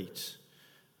can equate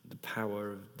the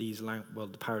power of these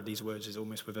words is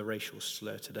almost with a racial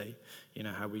slur today.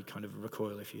 How we kind of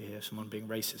recoil if you hear someone being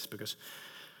racist, because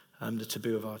the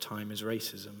taboo of our time is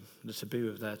racism. The taboo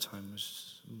of their time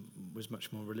was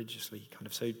much more religiously kind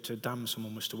of. So to damn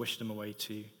someone was to wish them away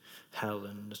to hell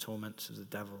and the torments of the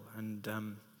devil.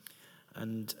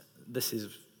 And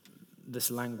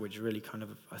this language really kind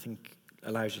of, I think,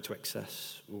 allows you to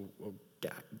access or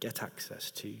get access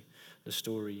to the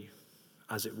story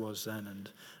as it was then,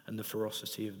 and the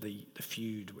ferocity of the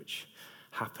feud which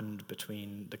happened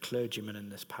between the clergyman in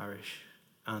this parish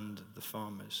and the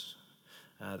farmers.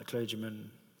 The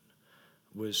clergyman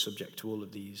was subject to all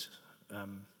of these,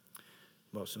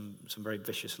 some very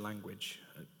vicious language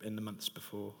in the months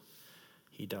before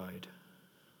he died.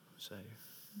 So.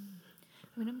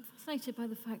 I'm fascinated by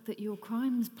the fact that your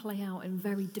crimes play out in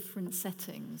very different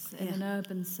settings, in an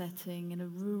urban setting, in a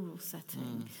rural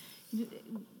setting.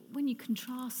 when you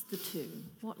contrast the two,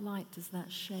 what light does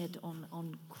that shed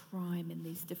on crime in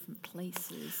these different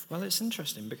places? Well, it's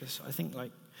interesting because I think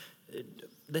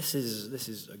this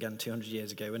is again 200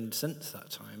 years ago, and since that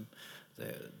time,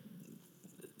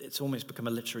 it's almost become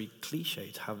a literary cliche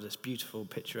to have this beautiful,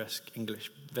 picturesque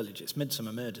English village. It's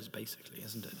Midsummer Murders, basically,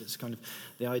 isn't it? It's kind of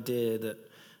the idea that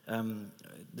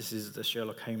this is the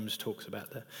Sherlock Holmes talks about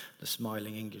the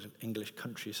smiling English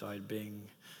countryside being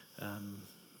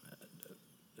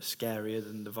scarier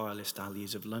than the vilest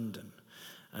alleys of London.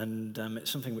 And it's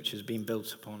something which has been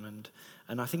built upon,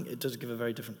 and I think it does give a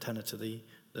very different tenor to the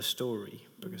story,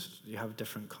 because you have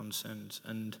different concerns.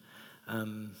 And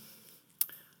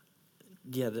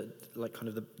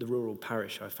the rural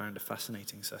parish I found a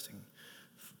fascinating setting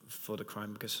for the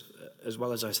crime, because as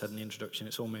well as I said in the introduction,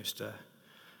 it's almost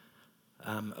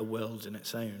a world in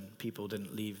its own. People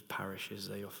didn't leave parishes.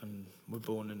 They often were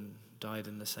born and died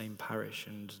in the same parish,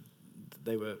 and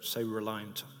they were so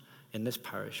reliant in this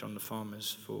parish on the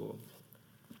farmers for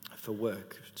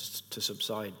work to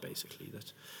subside, basically,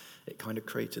 that it kind of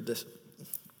created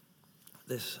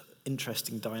this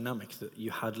interesting dynamic that you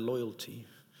had loyalty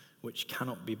which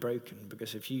cannot be broken,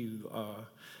 because if you are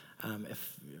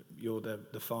if you're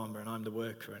the farmer and I'm the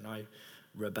worker and I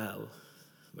rebel,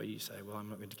 where you say, well, I'm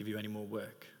not going to give you any more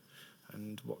work,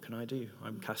 and what can I do?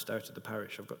 I'm cast out of the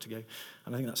parish, I've got to go.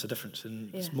 And I think that's the difference,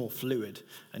 and it's more fluid,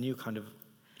 and you've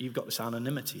got this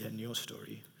anonymity in your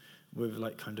story with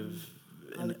I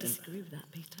would disagree with that,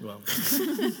 Peter. Well,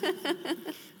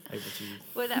 over to you.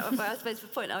 Well, I suppose the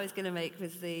point I was going to make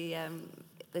was the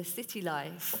city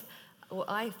life. What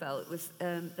I felt was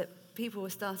that people were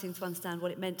starting to understand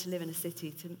what it meant to live in a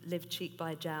city, to live cheek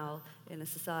by jowl in a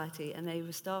society, and they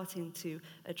were starting to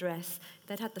address,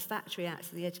 they'd had the Factory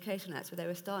Acts and the Education Acts, where they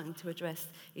were starting to address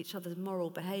each other's moral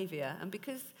behaviour, and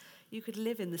because you could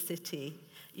live in the city,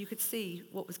 you could see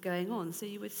what was going on. So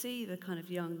you would see the kind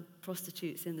of young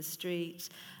prostitutes in the street.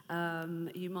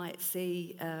 You might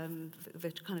see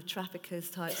the kind of traffickers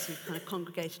types who kind of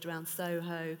congregated around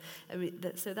Soho. I mean,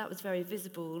 so that was very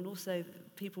visible. And also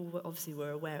people were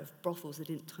aware of brothels. They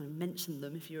didn't kind of mention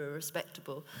them if you were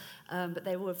respectable. But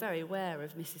they were very aware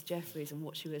of Mrs. Jeffreys and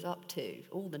what she was up to.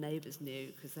 All the neighbours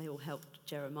knew, because they all helped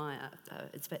Jeremiah,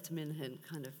 Inspector Minahan,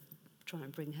 kind of try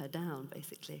and bring her down,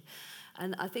 basically.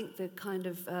 And I think the kind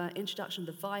of introduction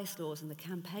of the vice laws and the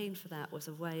campaign for that was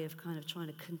a way of kind of trying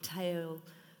to curtail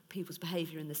people's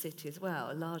behaviour in the city as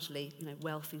well, largely,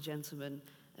 wealthy gentlemen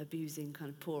abusing kind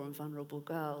of poor and vulnerable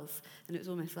girls. And it was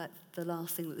almost like the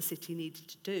last thing that the city needed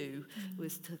to do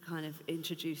was to kind of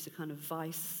introduce a kind of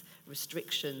vice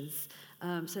restrictions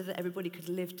so that everybody could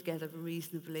live together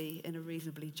in a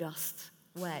reasonably just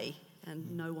way,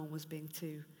 and no one was being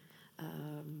too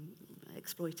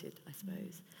exploited, I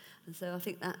suppose. And so I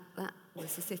think that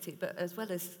was the city. But as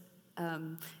well as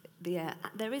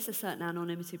there is a certain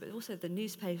anonymity, but also the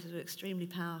newspapers were extremely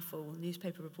powerful.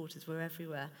 Newspaper reporters were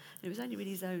everywhere. And it was only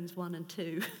really zones 1 and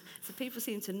 2. So people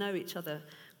seemed to know each other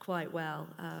quite well,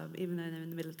 even though they're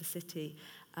in the middle of the city.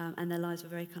 And their lives were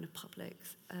very kind of public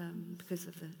because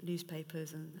of the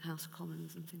newspapers and House of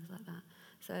Commons and things like that.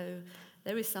 So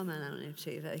there is some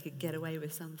anonymity that they could get away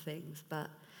with some things, but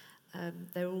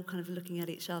they were all kind of looking at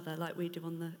each other like we do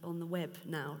on the web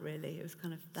now, really. It was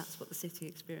kind of, that's what the city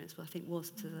experience, I think, was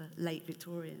to the late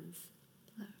Victorians.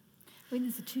 So. I mean,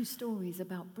 there's the two stories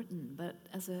about Britain, but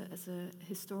as a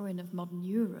historian of modern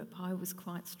Europe, I was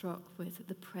quite struck with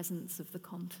the presence of the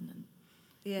continent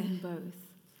in both.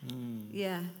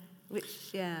 Yeah,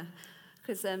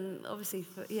 because obviously,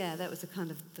 that was a kind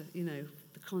of,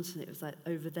 the continent was like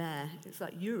over there. It's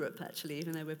like Europe, actually,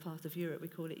 even though we're part of Europe, we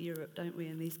call it Europe, don't we?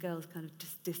 And these girls kind of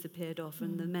just disappeared off,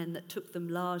 and the men that took them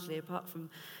largely, apart from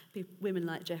women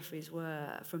like Jeffreys, were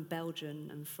from Belgium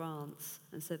and France,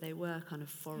 and so they were kind of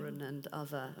foreign and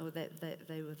other, or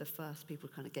they were the first people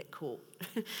to kind of get caught,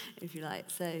 if you like.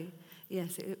 So,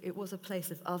 yes, it was a place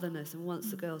of otherness, and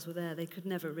once the girls were there, they could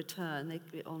never return.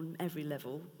 On every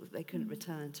level, they couldn't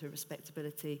return to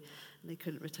respectability, and they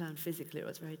couldn't return physically. It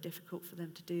was very difficult for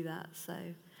them to do that. So,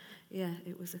 yeah,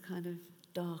 it was a kind of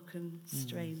dark and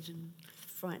strange and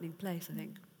frightening place, I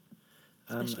think.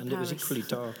 And Paris. It was equally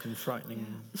dark and frightening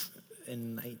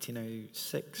in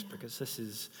 1806, because this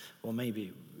is, well,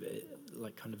 maybe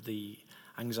like kind of the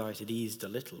anxiety had eased a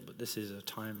little, but this is a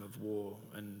time of war,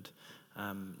 and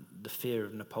the fear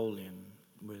of Napoleon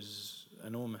was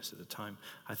enormous at the time.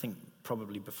 I think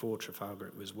probably before Trafalgar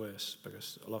it was worse,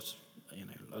 because a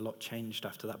lot changed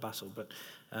after that battle. But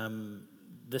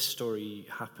this story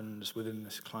happens within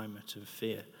this climate of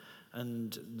fear,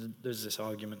 and there's this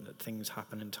argument that things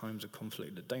happen in times of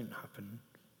conflict that don't happen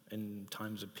in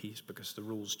times of peace because the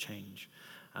rules change.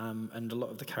 And a lot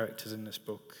of the characters in this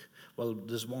book, well,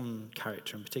 there's one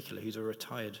character in particular who's a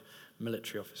retired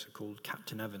military officer called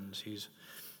Captain Evans, who's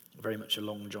very much a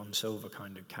Long John Silver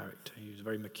kind of character. He was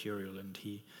very mercurial, and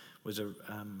he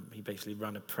basically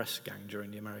ran a press gang during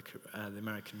the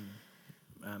American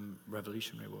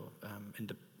Revolutionary War,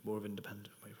 War of Independence.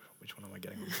 Which one am I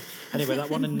getting on to? Anyway,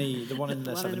 that one in the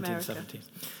 1770s.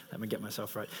 Let me get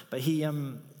myself right. But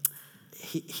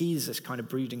he's this kind of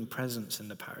brooding presence in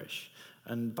the parish,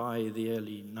 and by the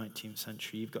early 19th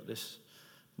century, you've got this,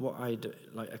 what I'd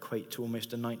equate to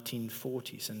almost a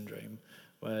 1940 syndrome,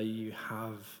 where you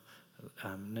have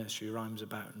nursery rhymes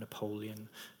about Napoleon,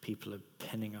 people are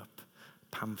pinning up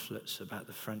pamphlets about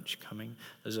the French coming.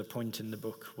 There's a point in the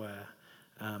book where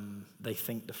they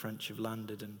think the French have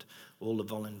landed, and all the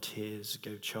volunteers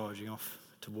go charging off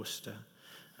to Worcester.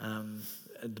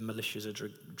 The militias are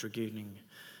dragooning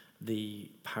the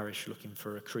parish looking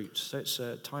for recruits. So it's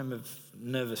a time of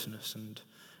nervousness and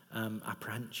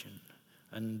apprehension.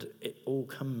 And it all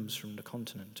comes from the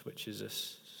continent, which is a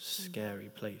scary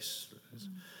place.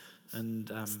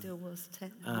 And still was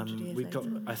 100 years we've got,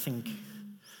 later. I think,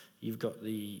 you've got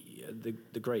the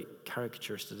great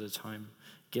caricaturist of the time,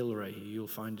 Gilray, who you'll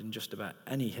find in just about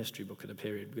any history book of the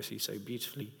period, because he so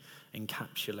beautifully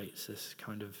encapsulates this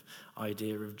kind of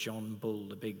idea of John Bull,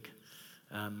 the big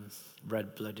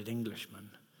red-blooded Englishman,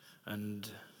 and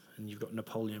you've got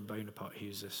Napoleon Bonaparte,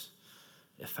 who's this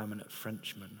effeminate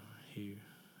Frenchman who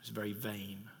is very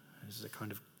vain. There's a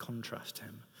kind of contrast to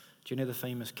him. Do you know the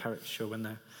famous caricature when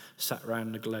they're sat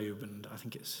around the globe, and I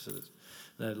think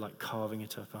they're like carving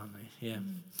it up, aren't they? Yeah.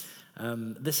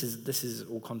 This is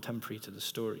all contemporary to the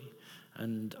story,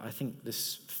 and I think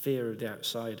this fear of the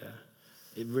outsider,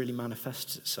 it really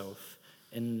manifests itself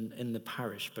in the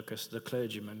parish, because the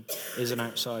clergyman is an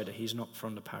outsider. He's not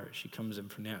from the parish. He comes in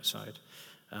from the outside.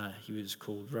 He was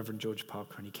called Reverend George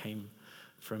Parker, and he came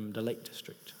from the Lake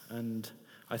District. And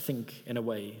I think, in a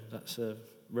way, that's a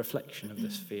reflection of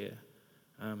this fear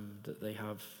that they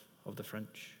have of the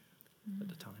French at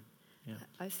the time. Yeah.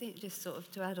 I think, just sort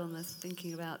of to add on this,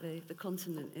 thinking about the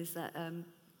continent, is that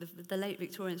the late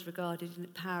Victorians regarded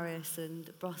Paris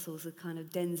and Brussels as kind of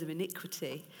dens of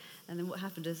iniquity. And then what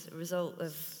happened as a result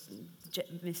of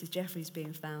Mrs. Jeffreys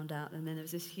being found out, and then there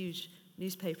was this huge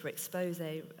newspaper expose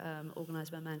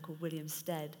organised by a man called William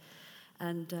Stead.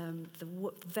 And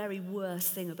the very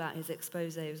worst thing about his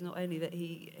expose was not only that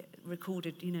he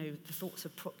recorded, the thoughts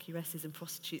of procuresses and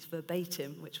prostitutes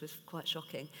verbatim, which was quite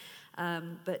shocking,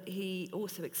 but he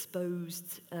also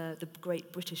exposed the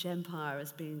great British Empire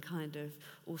as being kind of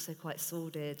also quite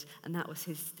sordid, and that was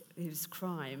his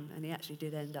crime. And he actually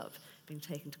did end up being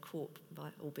taken to court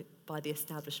by the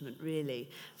establishment, really,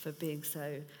 for being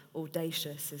so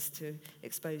audacious as to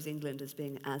expose England as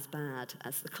being as bad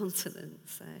as the continent.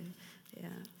 So, yeah.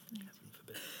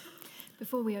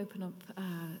 Before we open up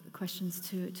questions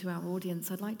to our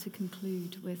audience, I'd like to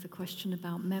conclude with a question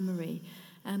about memory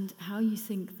and how you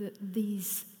think that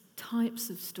these types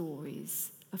of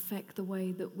stories affect the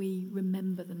way that we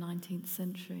remember the 19th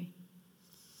century.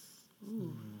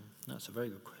 That's a very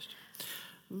good question.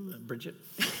 Bridget?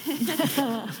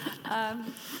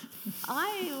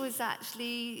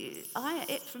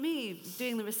 For me,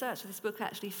 doing the research for this book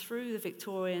actually threw the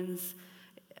Victorians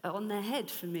on their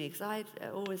head for me, because I'd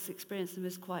always experienced them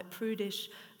as quite prudish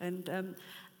and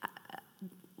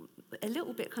a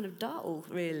little bit kind of dull,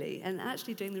 really. And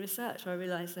actually doing the research, I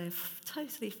realised they're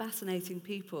totally fascinating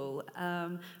people,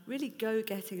 really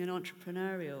go-getting and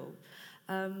entrepreneurial,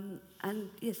 and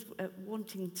yes,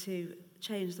 wanting to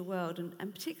change the world,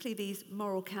 and particularly these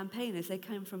moral campaigners. They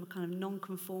came from a kind of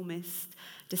non-conformist,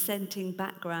 dissenting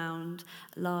background,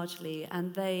 largely,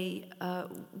 and they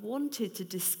wanted to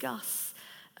discuss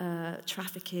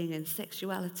trafficking and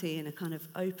sexuality in a kind of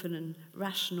open and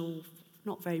rational,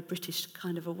 not very British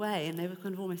kind of a way, and they were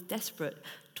kind of almost desperate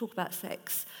to talk about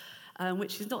sex,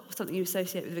 which is not something you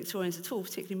associate with the Victorians at all,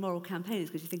 particularly moral campaigners,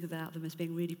 because you think about them as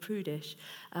being really prudish.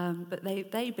 But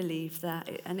they believe that,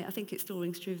 and I think it still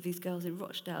rings true of these girls in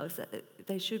Rochdale, is that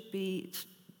they should be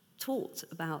taught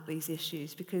about these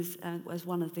issues, because as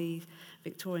one of the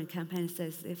Victorian campaigners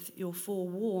says, if you're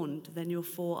forewarned, then you're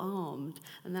forearmed,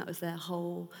 and that was their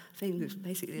whole thing.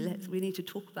 Basically, we need to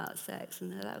talk about sex,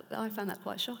 and I found that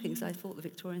quite shocking. So I thought the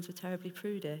Victorians were terribly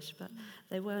prudish, but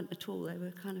they weren't at all. They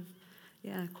were kind of,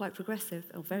 quite progressive,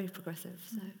 or very progressive.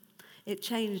 So it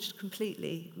changed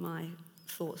completely my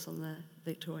thoughts on the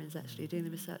Victorians, actually, doing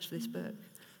the research for this book.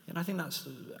 And I think that's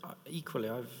equally,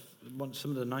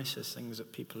 some of the nicest things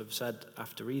that people have said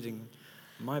after reading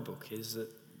my book is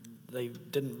that they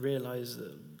didn't realise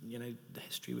that the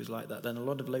history was like that, then a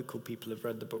lot of local people have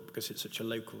read the book because it's such a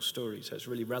local story, so it's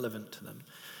really relevant to them.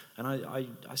 And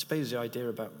I suppose the idea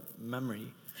about memory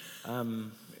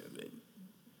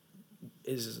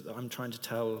is that I'm trying to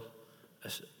tell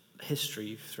a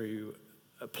history through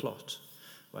a plot,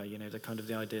 where,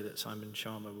 the idea that Simon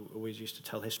Sharma always used to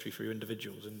tell history through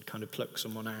individuals and kind of pluck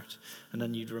someone out, and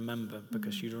then you'd remember,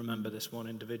 because you'd remember this one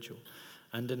individual.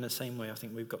 And in the same way, I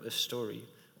think we've got this story,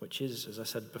 which is, as I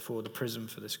said before, the prism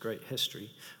for this great history.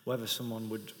 Whether someone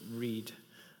would read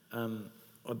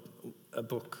a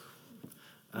book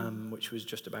which was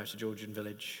just about a Georgian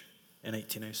village in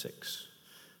 1806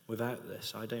 without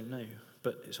this, I don't know.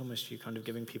 But it's almost you kind of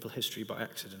giving people history by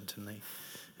accident,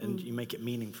 and you make it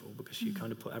meaningful because you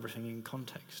kind of put everything in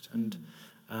context. And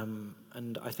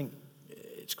I think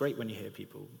it's great when you hear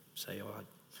people say, "Oh, I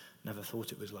never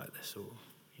thought it was like this," or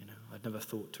I'd never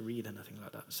thought to read anything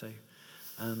like that. So,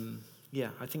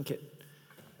 I think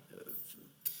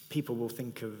people will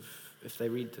think of, if they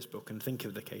read this book and think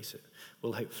of the case, it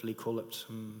will hopefully call up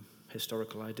some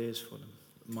historical ideas for them.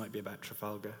 It might be about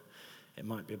Trafalgar, it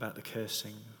might be about the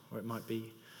cursing, or it might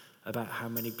be about how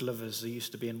many Glovers there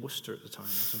used to be in Worcester at the time, or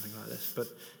something like this. But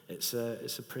it's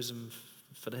a prism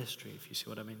for the history, if you see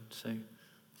what I mean. So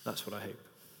that's what I hope.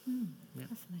 Yeah.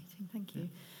 Fascinating, thank you. Yeah.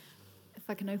 If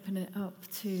I can open it up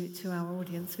to our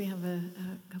audience, we have a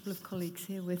couple of colleagues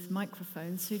here with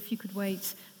microphones, so if you could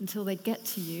wait until they get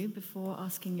to you before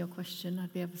asking your question,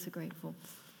 I'd be ever so grateful.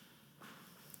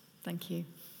 Thank you.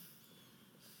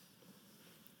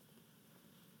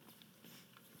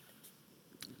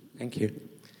 Thank you.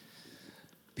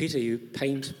 Peter, you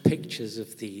paint pictures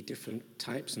of the different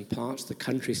types and parts of the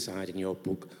countryside in your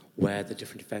book where the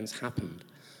different events happened.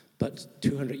 But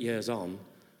 200 years on,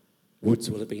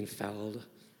 woods will have been felled,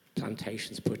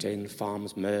 plantations put in,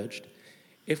 farms merged.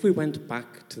 If we went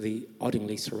back to the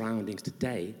Audingley surroundings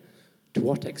today, to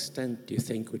what extent do you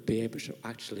think we'd be able to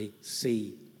actually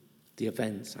see the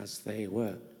events as they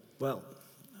were? Well,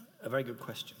 a very good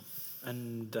question.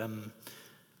 And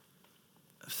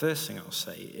first thing I'll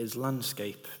say is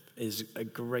landscape is a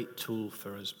great tool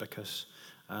for us because,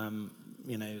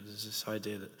 there's this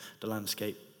idea that the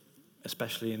landscape,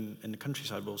 especially in the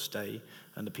countryside, will stay,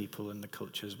 and the people and the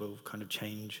cultures will kind of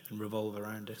change and revolve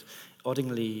around it.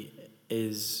 Audingley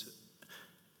is,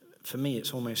 for me,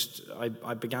 it's almost,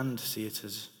 I began to see it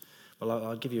as, well,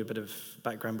 I'll give you a bit of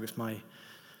background because my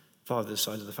father's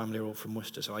side of the family are all from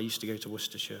Worcester, so I used to go to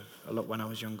Worcestershire a lot when I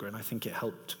was younger, and I think it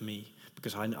helped me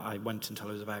because I went until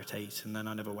I was about 8, and then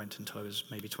I never went until I was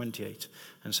maybe 28.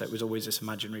 And so it was always this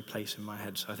imaginary place in my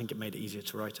head, so I think it made it easier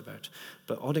to write about.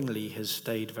 But Audingley has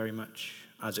stayed very much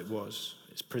as it was.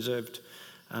 It's preserved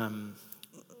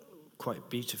quite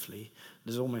beautifully.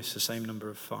 There's almost the same number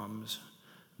of farms.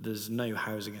 There's no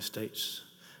housing estates.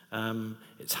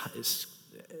 There's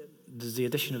the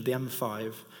addition of the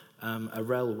M5, a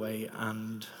railway,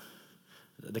 and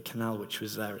the canal which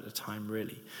was there at the time,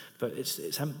 really. But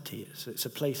it's empty. It's a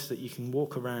place that you can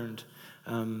walk around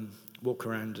and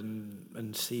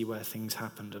see where things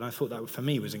happened. And I thought that, for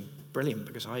me, was brilliant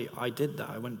because I did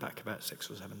that. I went back about 6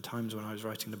 or 7 times when I was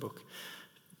writing the book,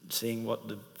 seeing what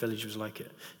the village was like at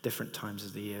different times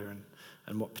of the year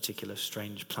and what particular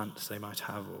strange plants they might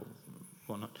have or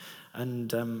whatnot. And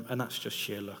that's just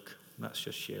sheer luck.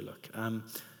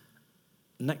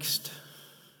 Next,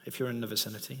 if you're in the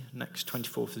vicinity, next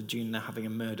 24th of June, they're having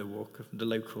a murder walk. The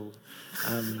local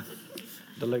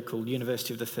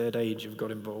University of the Third Age have got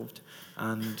involved,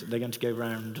 and they're going to go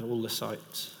round all the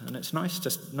sites. And it's nice to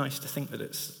think that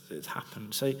it's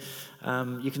happened. So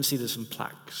you can see there's some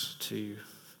plaques to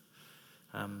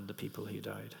the people who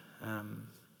died,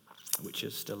 which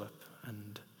is still up.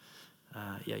 And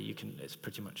you can. It's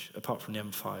pretty much, apart from the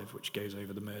M5, which goes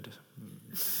over the murder.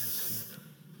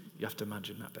 You have to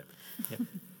imagine that bit. Yeah.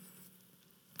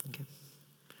 Okay.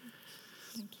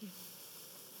 Thank you.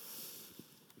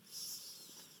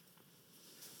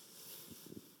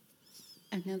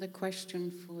 Another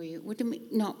question for you. Would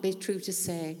it not be true to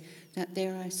say that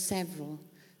there are several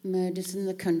murders in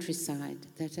the countryside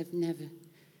that have never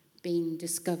been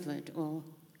discovered or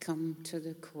come to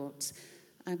the courts?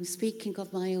 I'm speaking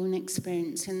of my own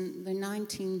experience. In the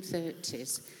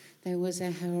 1930s, there was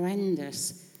a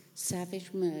horrendous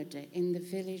savage murder in the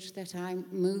village that I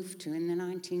moved to in the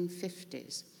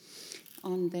 1950s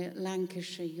on the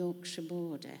Lancashire-Yorkshire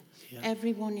border. Yeah.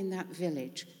 Everyone in that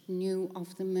village knew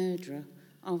of the murderer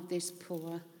of this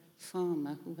poor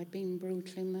farmer who had been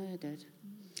brutally murdered.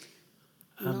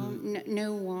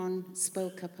 No one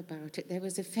spoke up about it. There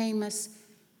was a famous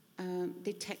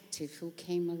detective who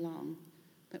came along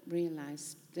but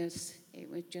realised that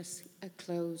it was just a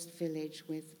closed village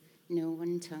with no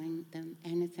one telling them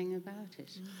anything about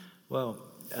it. Well,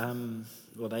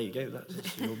 there you go.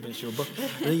 It's your book.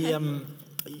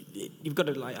 You've got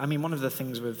to one of the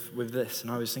things with this,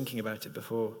 and I was thinking about it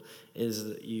before, is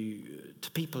that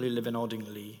to people who live in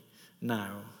Oddingly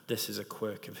now, this is a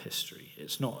quirk of history.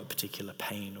 It's not a particular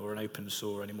pain or an open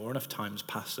sore anymore. Enough time's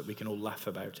passed that we can all laugh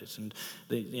about it, and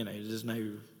there's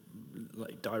no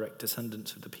direct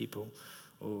descendants of the people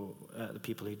or the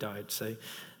people who died. So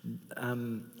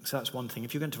that's one thing.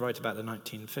 If you're going to write about the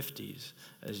 1950s,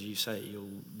 as you say,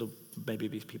 there'll maybe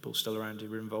be people still around who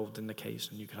were involved in the case,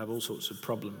 and you could have all sorts of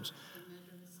problems.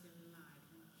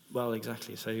 Well,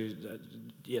 exactly. So,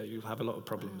 you'll have a lot of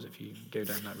problems if you go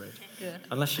down that road. Yeah.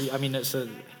 Unless it's a... I just wonder, there's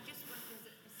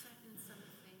a certain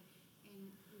something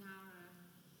in Nara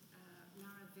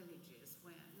villages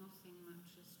where nothing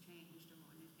much has changed or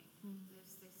anything.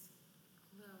 There's this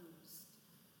closed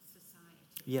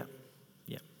society. Yeah.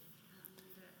 And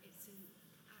it's an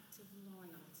act of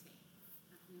loyalty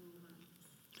that no one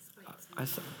splits.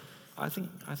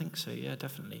 I think so. Yeah,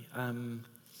 definitely.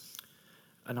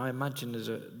 And I imagine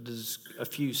there's a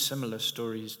few similar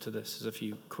stories to this. There's a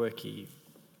few quirky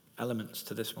elements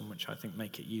to this one which I think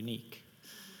make it unique,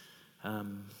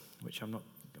 which I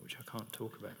can't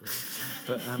talk about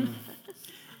really.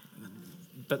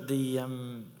 But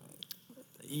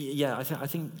I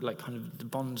think like kind of the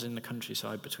bonds in the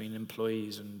countryside between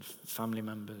employees and family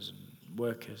members and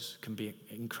workers can be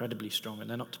incredibly strong, and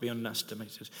they're not to be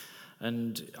underestimated.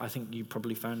 And I think you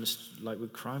probably found this, like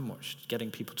with Crime Watch, getting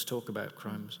people to talk about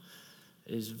crimes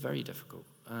is very difficult.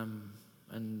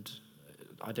 And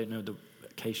I don't know the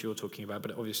case you're talking about,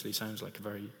 but it obviously sounds like a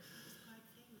very... Quite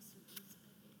famous.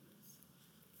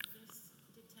 This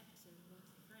detective was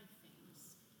very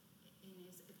famous in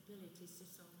his abilities to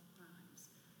solve crimes.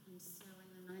 And so in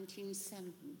the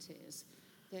 1970s,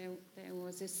 there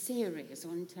was a series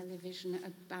on television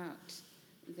about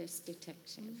this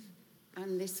detective.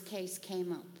 And this case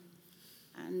came up.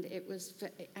 And it was,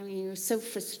 he was so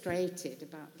frustrated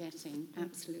about getting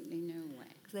absolutely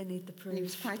nowhere. Because they need the proof. And he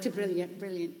was quite a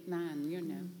brilliant man, you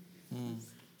know.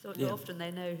 So often they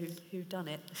know who done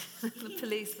it, the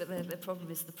police, but the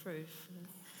problem is the proof.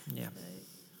 Yeah. So.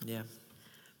 Yeah,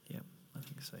 I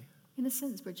think so. In a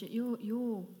sense, Bridget,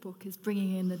 your book is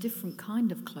bringing in a different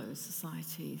kind of closed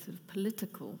society, sort of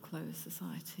political closed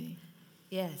society.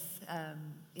 Yes.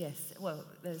 Well,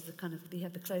 there's you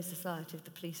have the closed society of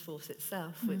the police force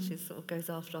itself, which is sort of goes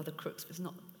after other crooks, but it's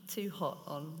not too hot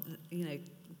on,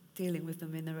 dealing with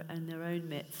them in their own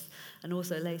midst. And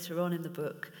also later on in the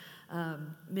book,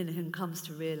 Minahan comes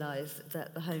to realise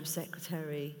that the Home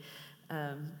Secretary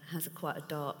has quite a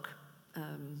dark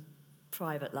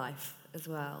private life as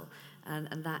well,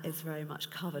 and that is very much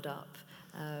covered up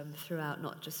throughout,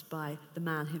 not just by the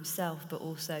man himself, but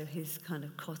also his kind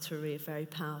of coterie of very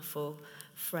powerful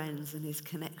friends and his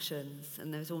connections.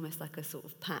 And there's almost like a sort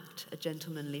of pact, a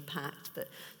gentlemanly pact, that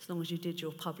as long as you did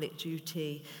your public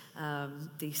duty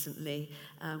decently,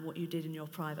 what you did in your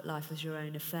private life was your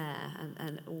own affair,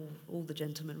 and all the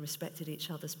gentlemen respected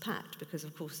each other's pact, because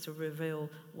of course to reveal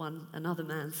another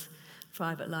man's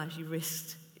private life, you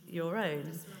risked your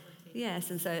own.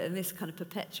 Yes, and this kind of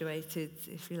perpetuated,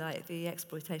 if you like, the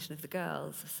exploitation of the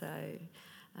girls. So,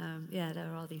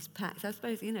 there are these pacts. I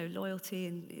suppose,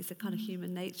 loyalty is a kind of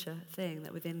human nature thing,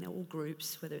 that within all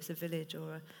groups, whether it's a village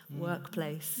or a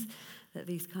workplace, that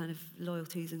these kind of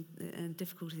loyalties and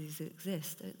difficulties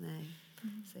exist, don't they?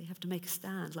 So you have to make a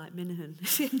stand, like Minahan,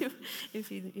 if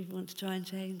you want to try and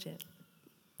change it.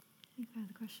 Any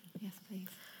further question? Yes, please.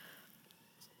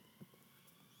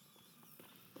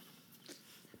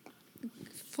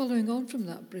 Following on from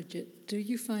that, Bridget, do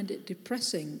you find it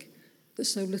depressing that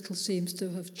so little seems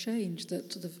to have changed,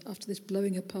 that sort of after this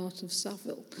blowing apart of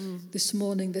Savile, this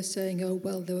morning they're saying, oh,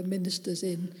 well, there were ministers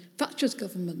in Thatcher's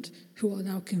government who are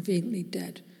now conveniently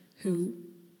dead, who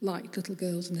liked little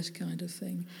girls and this kind of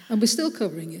thing, and we're still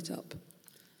covering it up?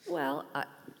 Well, I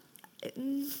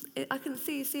can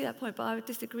see that point, but I would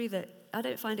disagree that I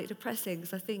don't find it depressing,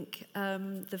 because I think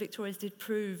the Victorians did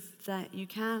prove that you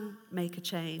can make a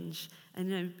change.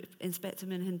 And Inspector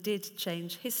Minahan did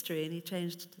change history, and he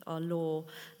changed our law,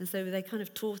 and so they kind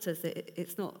of taught us that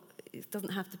it doesn't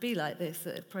have to be like this,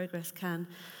 that progress can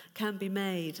be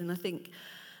made. And I think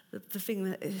the thing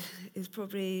that is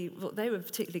probably what they were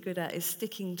particularly good at is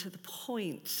sticking to the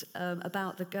point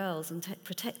about the girls and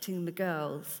protecting the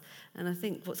girls. And I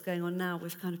think what's going on now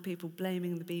with kind of people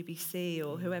blaming the BBC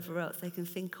or whoever else they can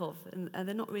think of, and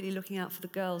they're not really looking out for the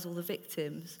girls or the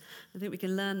victims. I think we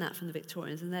can learn that from the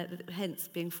Victorians, and hence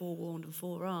being forewarned and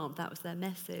forearmed, that was their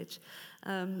message.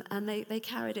 And they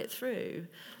carried it through.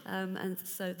 And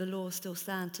so the laws still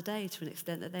stand today to an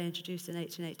extent that they introduced in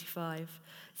 1885.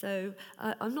 So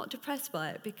I'm not depressed by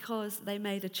it because they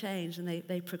made a change and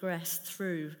they progressed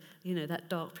through, that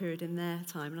dark period in their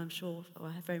time. And I'm sure, or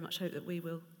I very much hope that we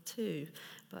will too.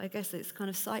 But I guess it's kind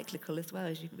of cyclical as well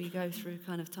as we go through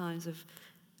kind of times of,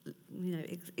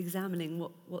 examining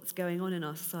what's going on in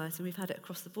our society. And we've had it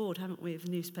across the board, haven't we, with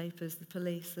newspapers, the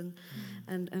police,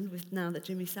 and with now the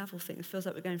Jimmy Savile thing. It feels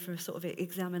like we're going through a sort of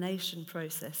examination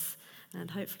process, and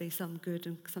hopefully some good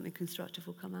and something constructive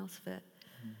will come out of it.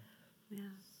 Yeah,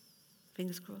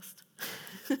 fingers crossed.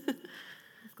 We've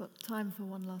got time for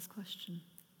one last question.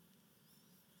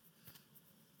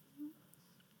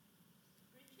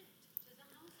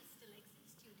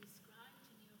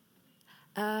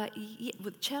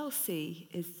 Well, Chelsea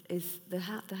is the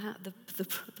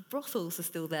brothels are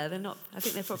still there. They're not. I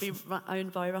think they're probably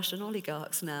owned by Russian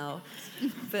oligarchs now,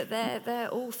 but they're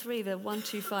all three. The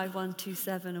 125,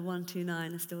 127, and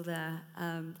 129 are still there.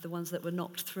 The ones that were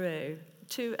knocked through.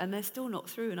 And they're still knocked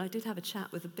through. And I did have a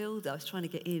chat with a builder. I was trying to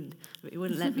get in, but he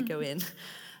wouldn't let me go in.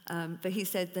 But he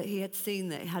said that he had seen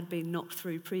that it had been knocked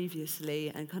through previously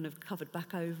and kind of covered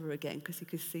back over again because he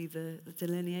could see the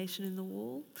delineation in the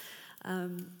wall.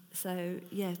 So,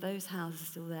 yeah, those houses are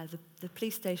still there. The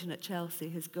police station at Chelsea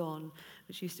has gone,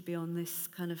 which used to be on this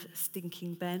kind of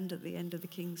stinking bend at the end of the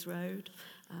King's Road.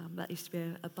 That used to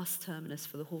be a bus terminus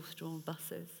for the horse-drawn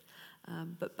buses.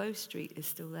 But Bow Street is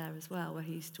still there as well, where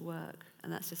he used to work.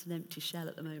 And that's just an empty shell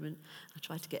at the moment. I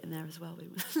tried to get in there as well. They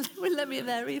wouldn't let me in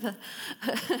there either.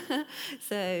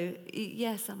 So,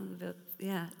 yeah,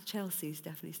 Chelsea's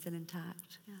definitely still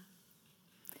intact, yeah.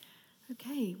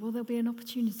 Okay, well, there'll be an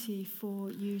opportunity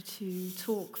for you to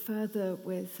talk further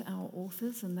with our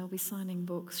authors, and they'll be signing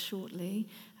books shortly.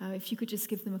 If you could just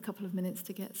give them a couple of minutes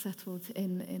to get settled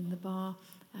in the bar,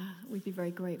 we'd be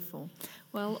very grateful.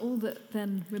 Well, all that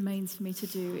then remains for me to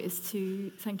do is to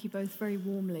thank you both very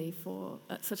warmly for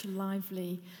such a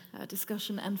lively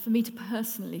discussion, and for me to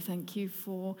personally thank you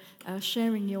for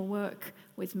sharing your work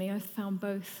with me. I found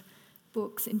both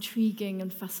books intriguing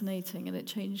and fascinating, and it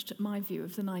changed my view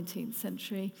of the 19th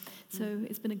century. So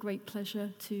it's been a great pleasure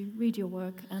to read your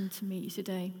work and to meet you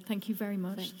today. Thank you very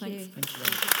much. Thank you. Thank you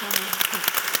very much.